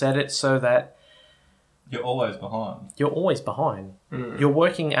have set it so that you're always behind. You're always behind. You're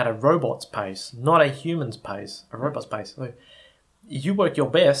working at a robot's pace, not a human's pace. A robot's pace. So you work your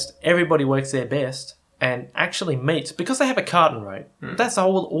best. Everybody works their best, and actually meets because they have a carton rate. That's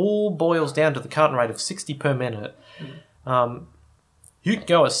all boils down to the carton rate of 60 per minute. You can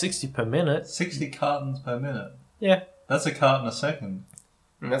go at 60 per minute. 60 cartons per minute? Yeah. That's a carton a second.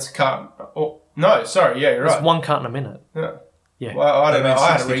 And that's a carton. Oh, no, sorry. Yeah, you're right. It's 1 carton a minute. Yeah. Yeah. Well, I don't know.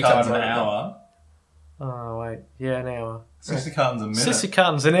 I had a 60 cartons retard an rate. hour. Oh, wait. Yeah, an hour. 60 cartons a minute. 60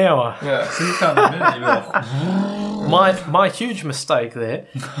 cartons an hour. Yeah. 60 cartons a minute. You'd be like, My huge mistake there.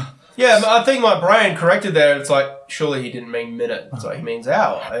 Yeah, but I think my brain corrected there. It's like, surely he didn't mean minute. It's like, he means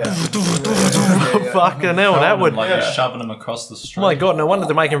hour. Yeah. Fucking hell, that would... like you're shoving them across the street. Oh my God, no wonder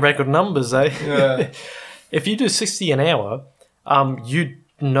they're making record numbers, eh? Yeah. If you do 60 an hour, you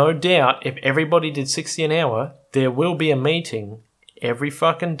no doubt, if everybody did 60 an hour, there will be a meeting every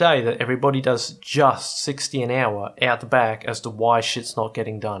fucking day that everybody does just 60 an hour out the back as to why shit's not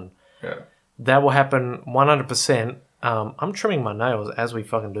getting done. Yeah. That will happen 100%. I'm trimming my nails as we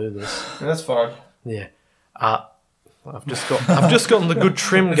fucking do this. That's fine. Yeah. I've just gotten the good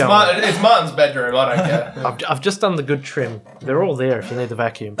trim going. It's Martin's bedroom. I don't care. I've just done the good trim. They're all there if you need the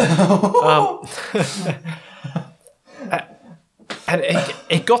vacuum. And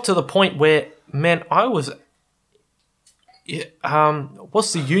it got to the point where, man, I was...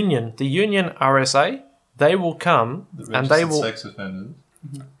 what's the union? The union RSA, they will come and they will... sex offenders.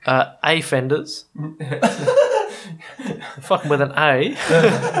 A-fenders. Fucking with an A.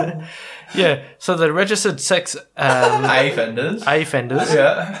 Yeah, so the registered sex... A-fenders. A-fenders.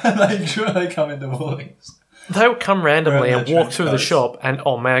 Yeah. They sure they come into voice. They'll come randomly Wearing and their walk trench through the coats. shop, and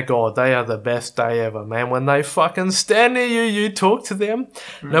oh my god, they are the best day ever, man. When they fucking stand near you, you talk to them.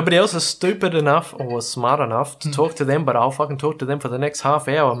 Nobody else is stupid enough or smart enough to talk to them, but I'll fucking talk to them for the next half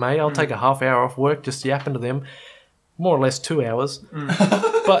hour, mate. I'll take a half hour off work just yapping to them. More or less 2 hours.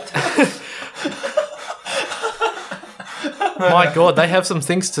 But my god, they have some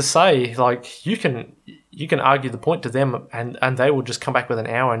things to say. Like you can argue the point to them, and they will just come back with an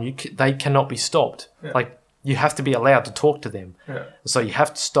hour, and they cannot be stopped. Yeah. Like you have to be allowed to talk to them. Yeah. So you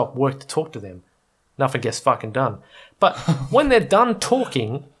have to stop work to talk to them. Nothing gets fucking done. But when they're done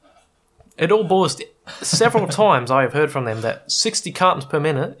talking, it all boils. Several times I have heard from them that 60 cartons per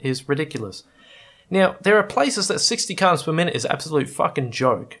minute is ridiculous. Now, there are places that 60 cartons per minute is absolute fucking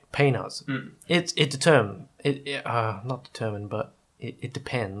joke. Peanuts. It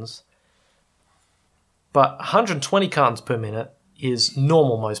depends. But 120 cartons per minute is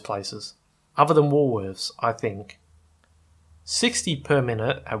normal most places. Other than Woolworths, I think. 60 per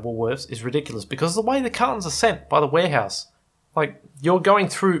minute at Woolworths is ridiculous because of the way the cartons are sent by the warehouse. Like, you're going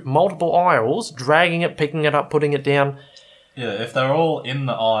through multiple aisles, dragging it, picking it up, putting it down. Yeah, if they're all in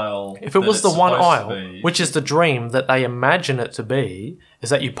the aisle... If it was the one aisle, be, which is the dream that they imagine it to be, is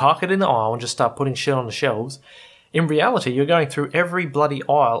that you park it in the aisle and just start putting shit on the shelves. In reality, you're going through every bloody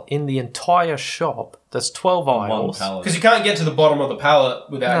aisle in the entire shop. There's 12 on aisles. one pallet. Because you can't get to the bottom of the pallet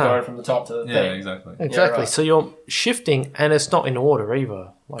without No. going from the top to the Yeah, thing. exactly. Exactly. right. So you're shifting, and it's not in order either.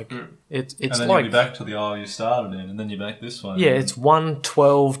 Like it's And then like you'll be back to the aisle you started in, and then you're back this way. yeah, it's 1,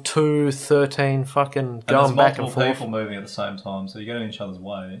 12, 2, 13, fucking and going there's back and multiple forth. people moving at the same time, so you're getting in each other's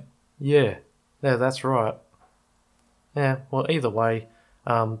way. Yeah, that's right. Yeah, well, either way,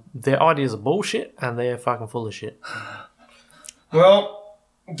 their ideas are bullshit, and they're fucking full of shit. Well,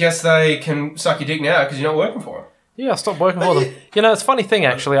 guess they can suck your dick now because you're not working for them. Yeah, I stopped working for them. You know, it's a funny thing,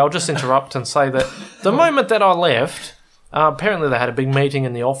 actually. I'll just interrupt and say that the moment that I left, apparently they had a big meeting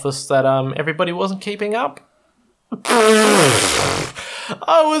in the office that everybody wasn't keeping up.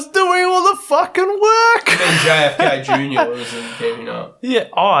 I was doing all the fucking work. And JFK Jr. wasn't keeping up. Yeah,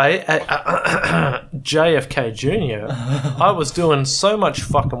 JFK Jr., I was doing so much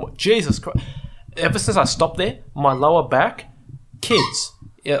fucking work. Jesus Christ. Ever since I stopped there, my lower back, kids,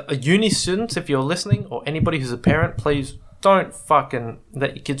 uni students, if you're listening, or anybody who's a parent, please don't fucking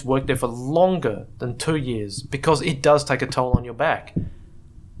let your kids work there for longer than 2 years because it does take a toll on your back.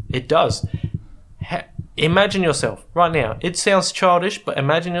 It does. Imagine yourself, right now, it sounds childish, but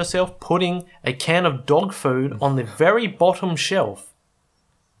imagine yourself putting a can of dog food on the very bottom shelf.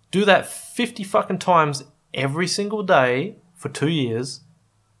 Do that 50 fucking times every single day for 2 years.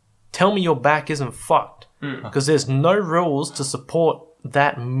 Tell me your back isn't fucked. Because there's no rules to support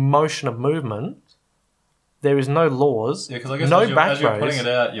that motion of movement. There is no laws. Yeah, because I guess no as you're raise. putting it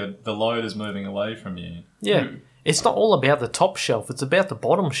out, the load is moving away from you. Yeah. It's not all about the top shelf. It's about the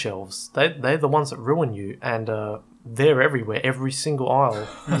bottom shelves. They're the ones that ruin you. And they're everywhere. Every single aisle.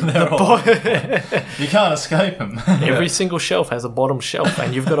 You can't escape them. Every single shelf has a bottom shelf.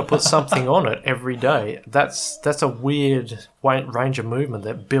 And you've got to put something on it every day. That's a weird range of movement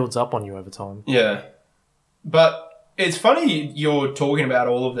that builds up on you over time. Yeah. But it's funny you're talking about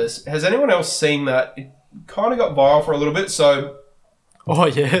all of this. Has anyone else seen that? It kind of got viral for a little bit. So Oh,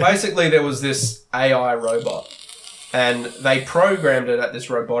 yeah. basically there was this AI robot. And they programmed it at this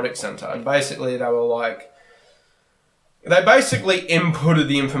robotic center. And basically they were like... They basically inputted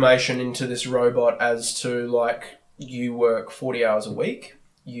the information into this robot as to, like, you work 40 hours a week.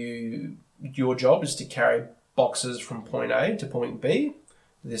 Your job is to carry boxes from point A to point B.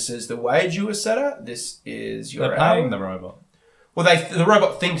 This is the wage you were set at. This is your They're hour. paying the robot. Well, the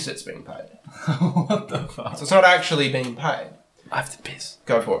robot thinks it's being paid. What the fuck? So it's not actually being paid. I have to piss.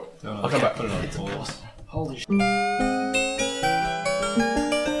 Go for it. I'll come back. Put it on pause. Holy shit.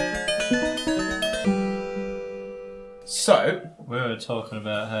 So, We were talking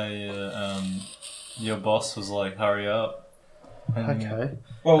about how your boss was like, hurry up. And Okay.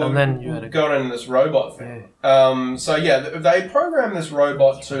 well, And then you had a- going into this robot thing. So yeah, they programmed this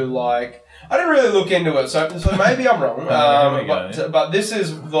robot to like. I didn't really look into it, so maybe I'm wrong. Here we go. But this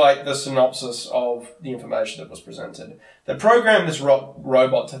is like the synopsis of the information that was presented. They programmed this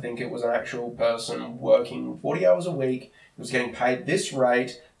robot to think it was an actual person working 40 hours a week. It was getting paid this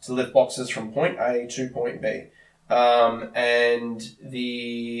rate to lift boxes from point A to point B. And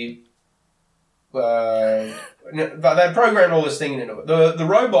but they programmed all this thing into it. The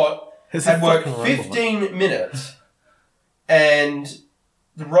robot It's a had worked fucking robot. 15 minutes, and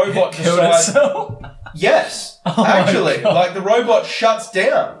the robot killed decided... itself. Yes, Oh my actually. God. Like, the robot shuts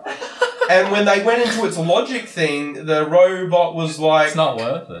down. And when they went into its logic thing, the robot was like... It's not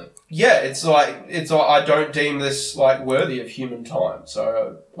worth it. yeah, it's like I don't deem this like worthy of human time,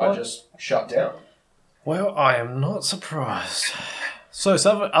 so I just shut down. Well, I am not surprised. So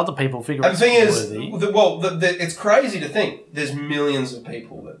some other people figure And it's the thing worthy. is, it's crazy to think there's millions of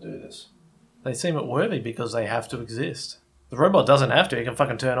people that do this. They seem it worthy because they have to exist. The robot doesn't have to. He can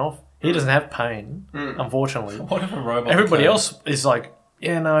fucking turn off. He doesn't have pain, unfortunately. What if a robot? Everybody else is like,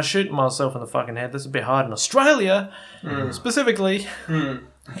 yeah, no, shooting myself in the fucking head. That's a bit hard in Australia, specifically. In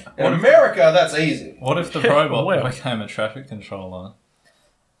America, that's easy. What if the robot Well. became a traffic controller?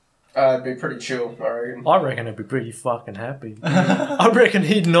 It'd be pretty chill, I reckon. I reckon he'd be pretty fucking happy. I reckon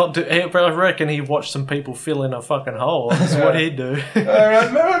he'd not do. I reckon he'd watch some people fill in a fucking hole. That's what he'd do.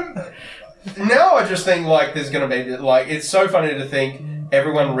 Now I just think like there's gonna be like it's so funny to think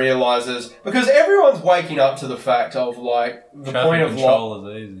everyone realizes because everyone's waking up to the fact of like the Traffic point of control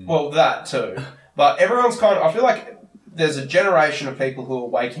is easy. well that too, but everyone's kind of I feel like there's a generation of people who are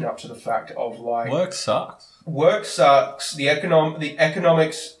waking up to the fact of like Work sucks. work sucks, the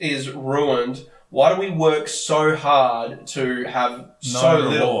economics is ruined. Why do we work so hard to have so No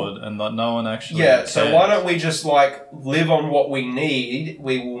little? reward, and that no one actually. Yeah, so cares. why don't we just like live on what we need?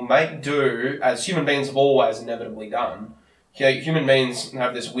 We will make do, as human beings have always inevitably done. Yeah, human beings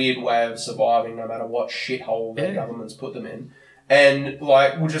have this weird way of surviving no matter what shithole their governments put them in. And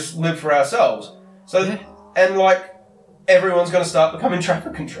like we'll just live for ourselves. So and like everyone's gonna start becoming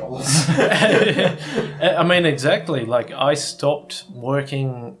traffic controllers. I mean, exactly. Like, I stopped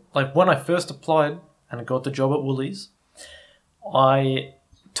working. Like, when I first applied and got the job at Woolies, I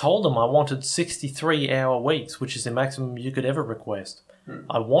told them I wanted 63-hour weeks, which is the maximum you could ever request.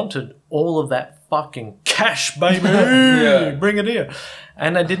 I wanted all of that fucking cash, baby. Yeah. Bring it here.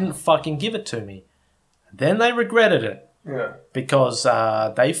 And they didn't fucking give it to me. Then they regretted it Yeah. because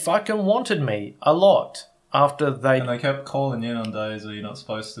they fucking wanted me a lot after they... And they kept calling in on days where you're not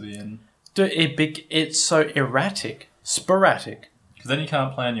supposed to be in. It's so erratic, sporadic. Because then you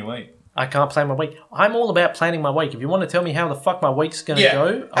can't plan your week. I can't plan my week. I'm all about planning my week. If you want to tell me how the fuck my week's going to Yeah. go,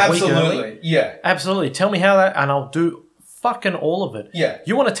 a week Absolutely. early, Yeah. absolutely. Tell me how that, and I'll do fucking all of it. Yeah.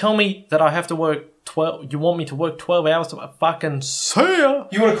 You want to tell me that I have to work 12, you want me to work 12 hours to fucking see ya?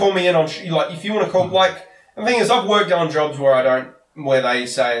 You want to call me in on like if you want to call like the thing is I've worked on jobs where they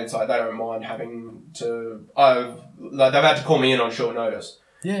say it's like they don't mind having to like they've had to call me in on short notice.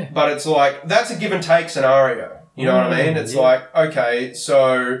 Yeah. But it's like that's a give and take scenario. You know what I mean? It's like, okay,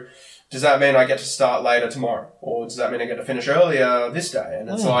 so does that mean I get to start later tomorrow? Or does that mean I get to finish earlier this day? And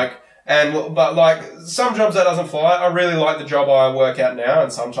it's like but like some jobs that doesn't fly. I really like the job I work at now,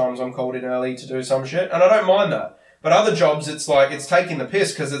 and sometimes I'm called in early to do some shit, and I don't mind that. But other jobs, it's like it's taking the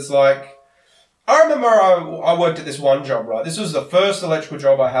piss because it's like I remember I worked at this one job, right? This was the first electrical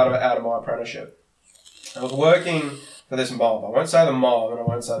job I had out of my apprenticeship. I was working for this mob. I won't say the mob, and I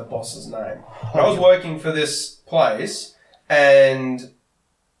won't say the boss's name. But I was working for this place, and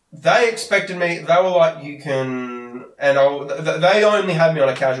they expected me. They were like, "You can." And they only had me on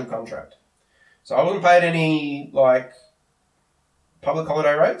a casual contract. So I wasn't paid any, like, public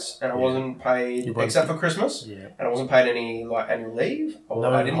holiday rates, and I wasn't paid, except for Christmas, and I wasn't paid any, like, annual leave.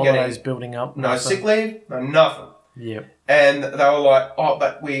 No I didn't holidays get any, building up. no nothing. sick leave, no nothing. Yep. And they were like, oh,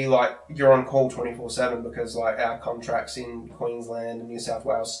 but you're on call 24/7 because, like, our contracts in Queensland and New South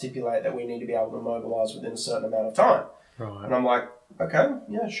Wales stipulate that we need to be able to mobilise within a certain amount of time. Right. And I'm like, okay,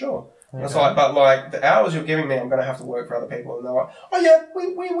 yeah, sure. And it's like, but like the hours you're giving me, I'm going to have to work for other people. And they're like, oh yeah,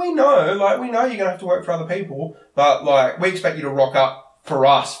 we know, like we know you're going to have to work for other people, but like we expect you to rock up for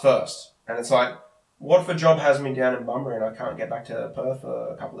us first. And it's like, what if a job has me down in Bunbury and I can't get back to Perth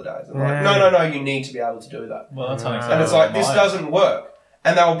for a couple of days? And they're like, no, you need to be able to do that. Well, that's how And it's like, this doesn't work.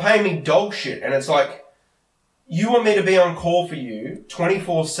 And they were paying me dog shit. And it's like, you want me to be on call for you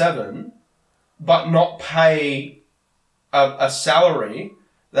 24/7, but not pay a salary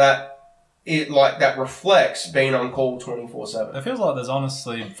that reflects being on call 24/7. It feels like there's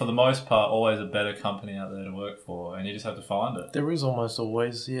honestly, for the most part, always a better company out there to work for, and you just have to find it. There is almost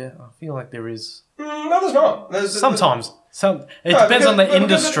always, yeah. I feel like there is. No, there's not. Sometimes. It depends on the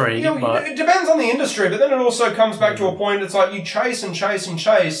industry. But It depends on the industry, but then it also comes back to a point, it's like you chase and chase and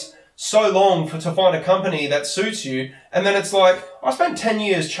chase so long to find a company that suits you, and then it's like, I spent 10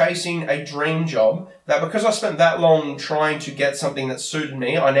 years chasing a dream job, that because I spent that long trying to get something that suited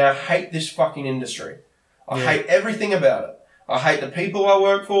me, I now hate this fucking industry. I hate everything about it. I hate the people I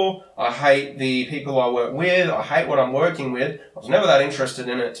work for, I hate the people I work with, I hate what I'm working with. I was never that interested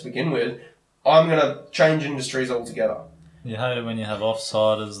in it to begin with. I'm going to change industries altogether. You hate it when you have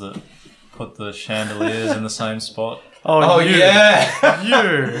offsiders that put the chandeliers in the same spot. Oh yeah.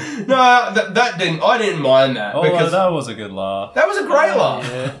 You. No, that didn't. I didn't mind that Oh, because that was a good laugh. that was a great laugh.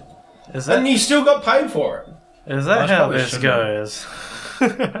 Yeah. Is that And you still got paid for it. is that I how probably this shouldn't. goes?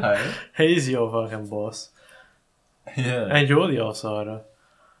 Hey? He's your fucking boss, Yeah. and you're the offsider.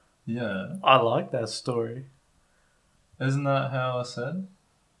 Yeah. I like that story. Isn't that how I said?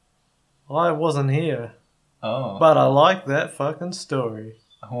 I wasn't here, Oh. but I like that fucking story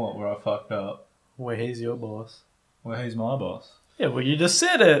What, where I fucked up? where he's your boss. Well, he's my boss. Yeah, well, you just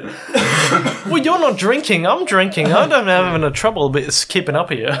said it. Well, you're not drinking. I'm drinking. I don't have any trouble with keeping up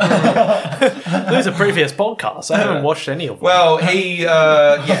here. These are previous podcasts. I haven't watched any of them. Well, he,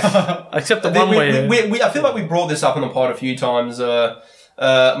 yeah. Except the one where... I feel like we brought this up on the pod a few times.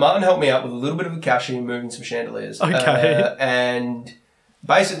 Martin helped me out with a little bit of a cashier moving some chandeliers. Okay. And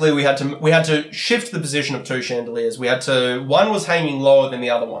basically we had to shift the position of two chandeliers. One was hanging lower than the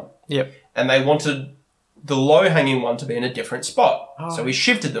other one. Yep. And they wanted the low-hanging one to be in a different spot. Oh. So we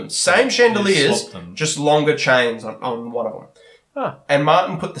shifted them. Same chandeliers, swapped them. just longer chains on one of them. Oh, And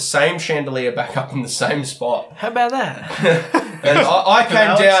Martin put the same chandelier back up in the same spot. how about that? And I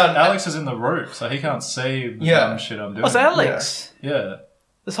came down... Alex is in the roof, so he can't see the Yeah. dumb shit I'm doing. Was Alex? Yeah.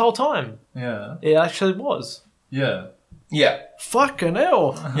 This whole time? Yeah. It actually was. Yeah. Yeah. Fucking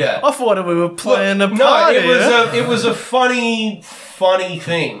hell. Yeah. I thought we were playing a No, party. it was a funny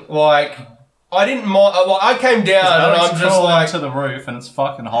thing. Like, I didn't mind. Like, I came down and Alex I'm just crawled like, to the roof and it's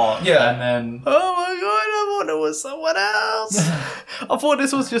fucking hot. Yeah. And then Oh my god, I thought it was someone else. I thought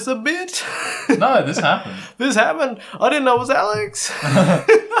this was just a bit. no, this happened. This happened. I didn't know it was Alex.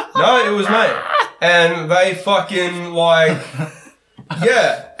 no, it was me. And they fucking like,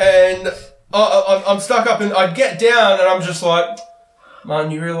 yeah. And I'm stuck up and I get down and I'm just like,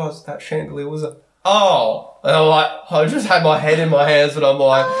 man, you realise that chandelier was a and I'm like, I just had my head in my hands and I'm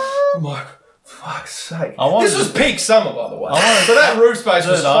like, fuck's sake. This was peak summer, by the way. So that roof space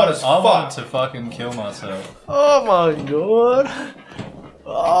was hot as I fuck. wanted to fucking kill myself. Oh my god.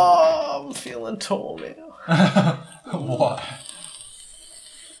 Oh, I'm feeling tall now. Why?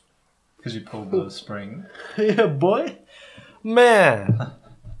 Because you pulled the spring. Yeah, boy. Man.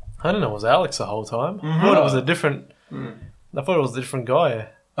 I didn't know it was Alex the whole time. I thought it was a different... I thought it was a different guy.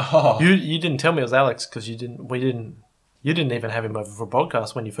 Oh. You didn't tell me it was Alex because you didn't even have him over for a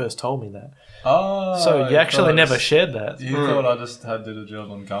podcast when you first told me that. Oh. So you actually thought never it's- shared that. You thought I just did a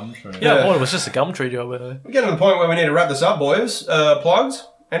job on Gumtree. Yeah, Yeah. well, it was just a Gumtree job. We're getting to the point where we need to wrap this up, boys. Plugs?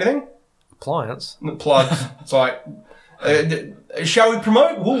 Anything? Appliance. Plugs. It's like, shall we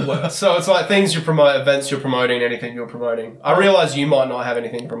promote Woolworths? So it's like things you promote, events you're promoting, anything you're promoting. I realise you might not have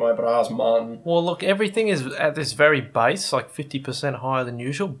anything to promote, but I asked Martin. Well, look, everything is at this very base, like 50% higher than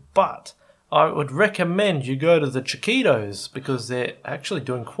usual, but I would recommend you go to the Chiquitos because they're actually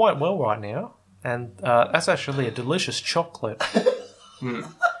doing quite well right now. And that's actually a delicious chocolate.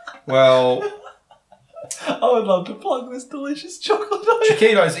 Well, I would love to plug this delicious chocolate.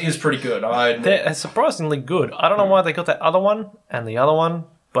 Chiquitos is pretty good. They're surprisingly good. I don't know why they got that other one and the other one,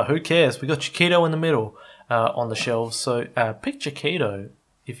 but who cares? We got Chiquito in the middle on the shelves, so pick Chiquito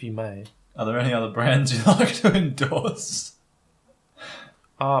if you may. Are there any other brands you'd like to endorse?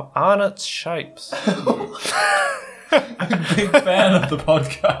 Arnott's Shapes. Big fan of the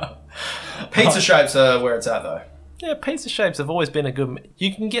podcast. Pizza shapes are where it's at, though. Yeah, pizza shapes have always been a good...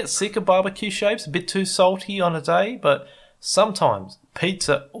 You can get sick of barbecue shapes, a bit too salty on a day, but sometimes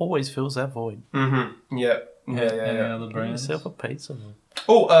pizza always fills that void. Mm-hmm. Yeah. Any other Get brands? yourself a pizza, man.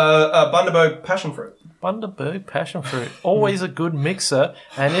 Oh, Bundaberg passion fruit. Bundaberg passion fruit. Always a good mixer,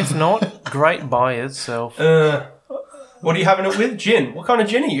 and if not, great by itself. What are you having it with? Gin. What kind of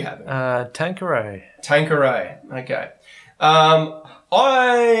gin are you having? Tanqueray. Tanqueray. Okay.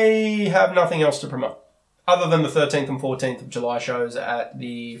 I have nothing else to promote other than the 13th and 14th of July shows at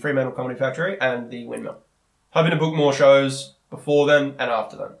the Fremantle Comedy Factory and the Windmill. Hoping to book more shows before then and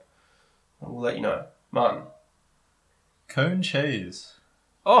after then. We'll let you know. Martin. Cone cheese.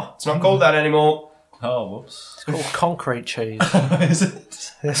 Oh, It's not called that anymore. Oh, whoops. it's called concrete cheese. Is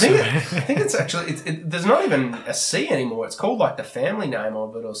it? I think it's actually... there's not even a C anymore. It's called like the family name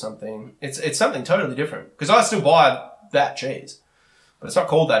of it or something. It's something totally different. Because I still buy that cheese. But it's not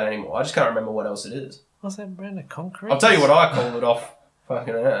called that anymore. I just can't remember what else it is. What's that brand of concrete? I'll tell you what I call it off.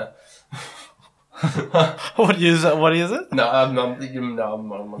 Fucking air. What is it? What is it? No, I'm not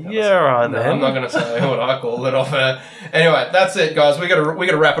gonna Yeah, say. right No, then. I'm not going to say what I call it off air. Anyway, that's it, guys. We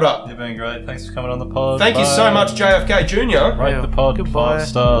gotta wrap it up. You've been great. Thanks for coming on the pod. Thank you so much, JFK Jr. Rate the pod Goodbye. 5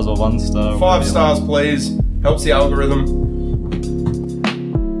 stars or 1 star. 5 stars, please. Helps the algorithm.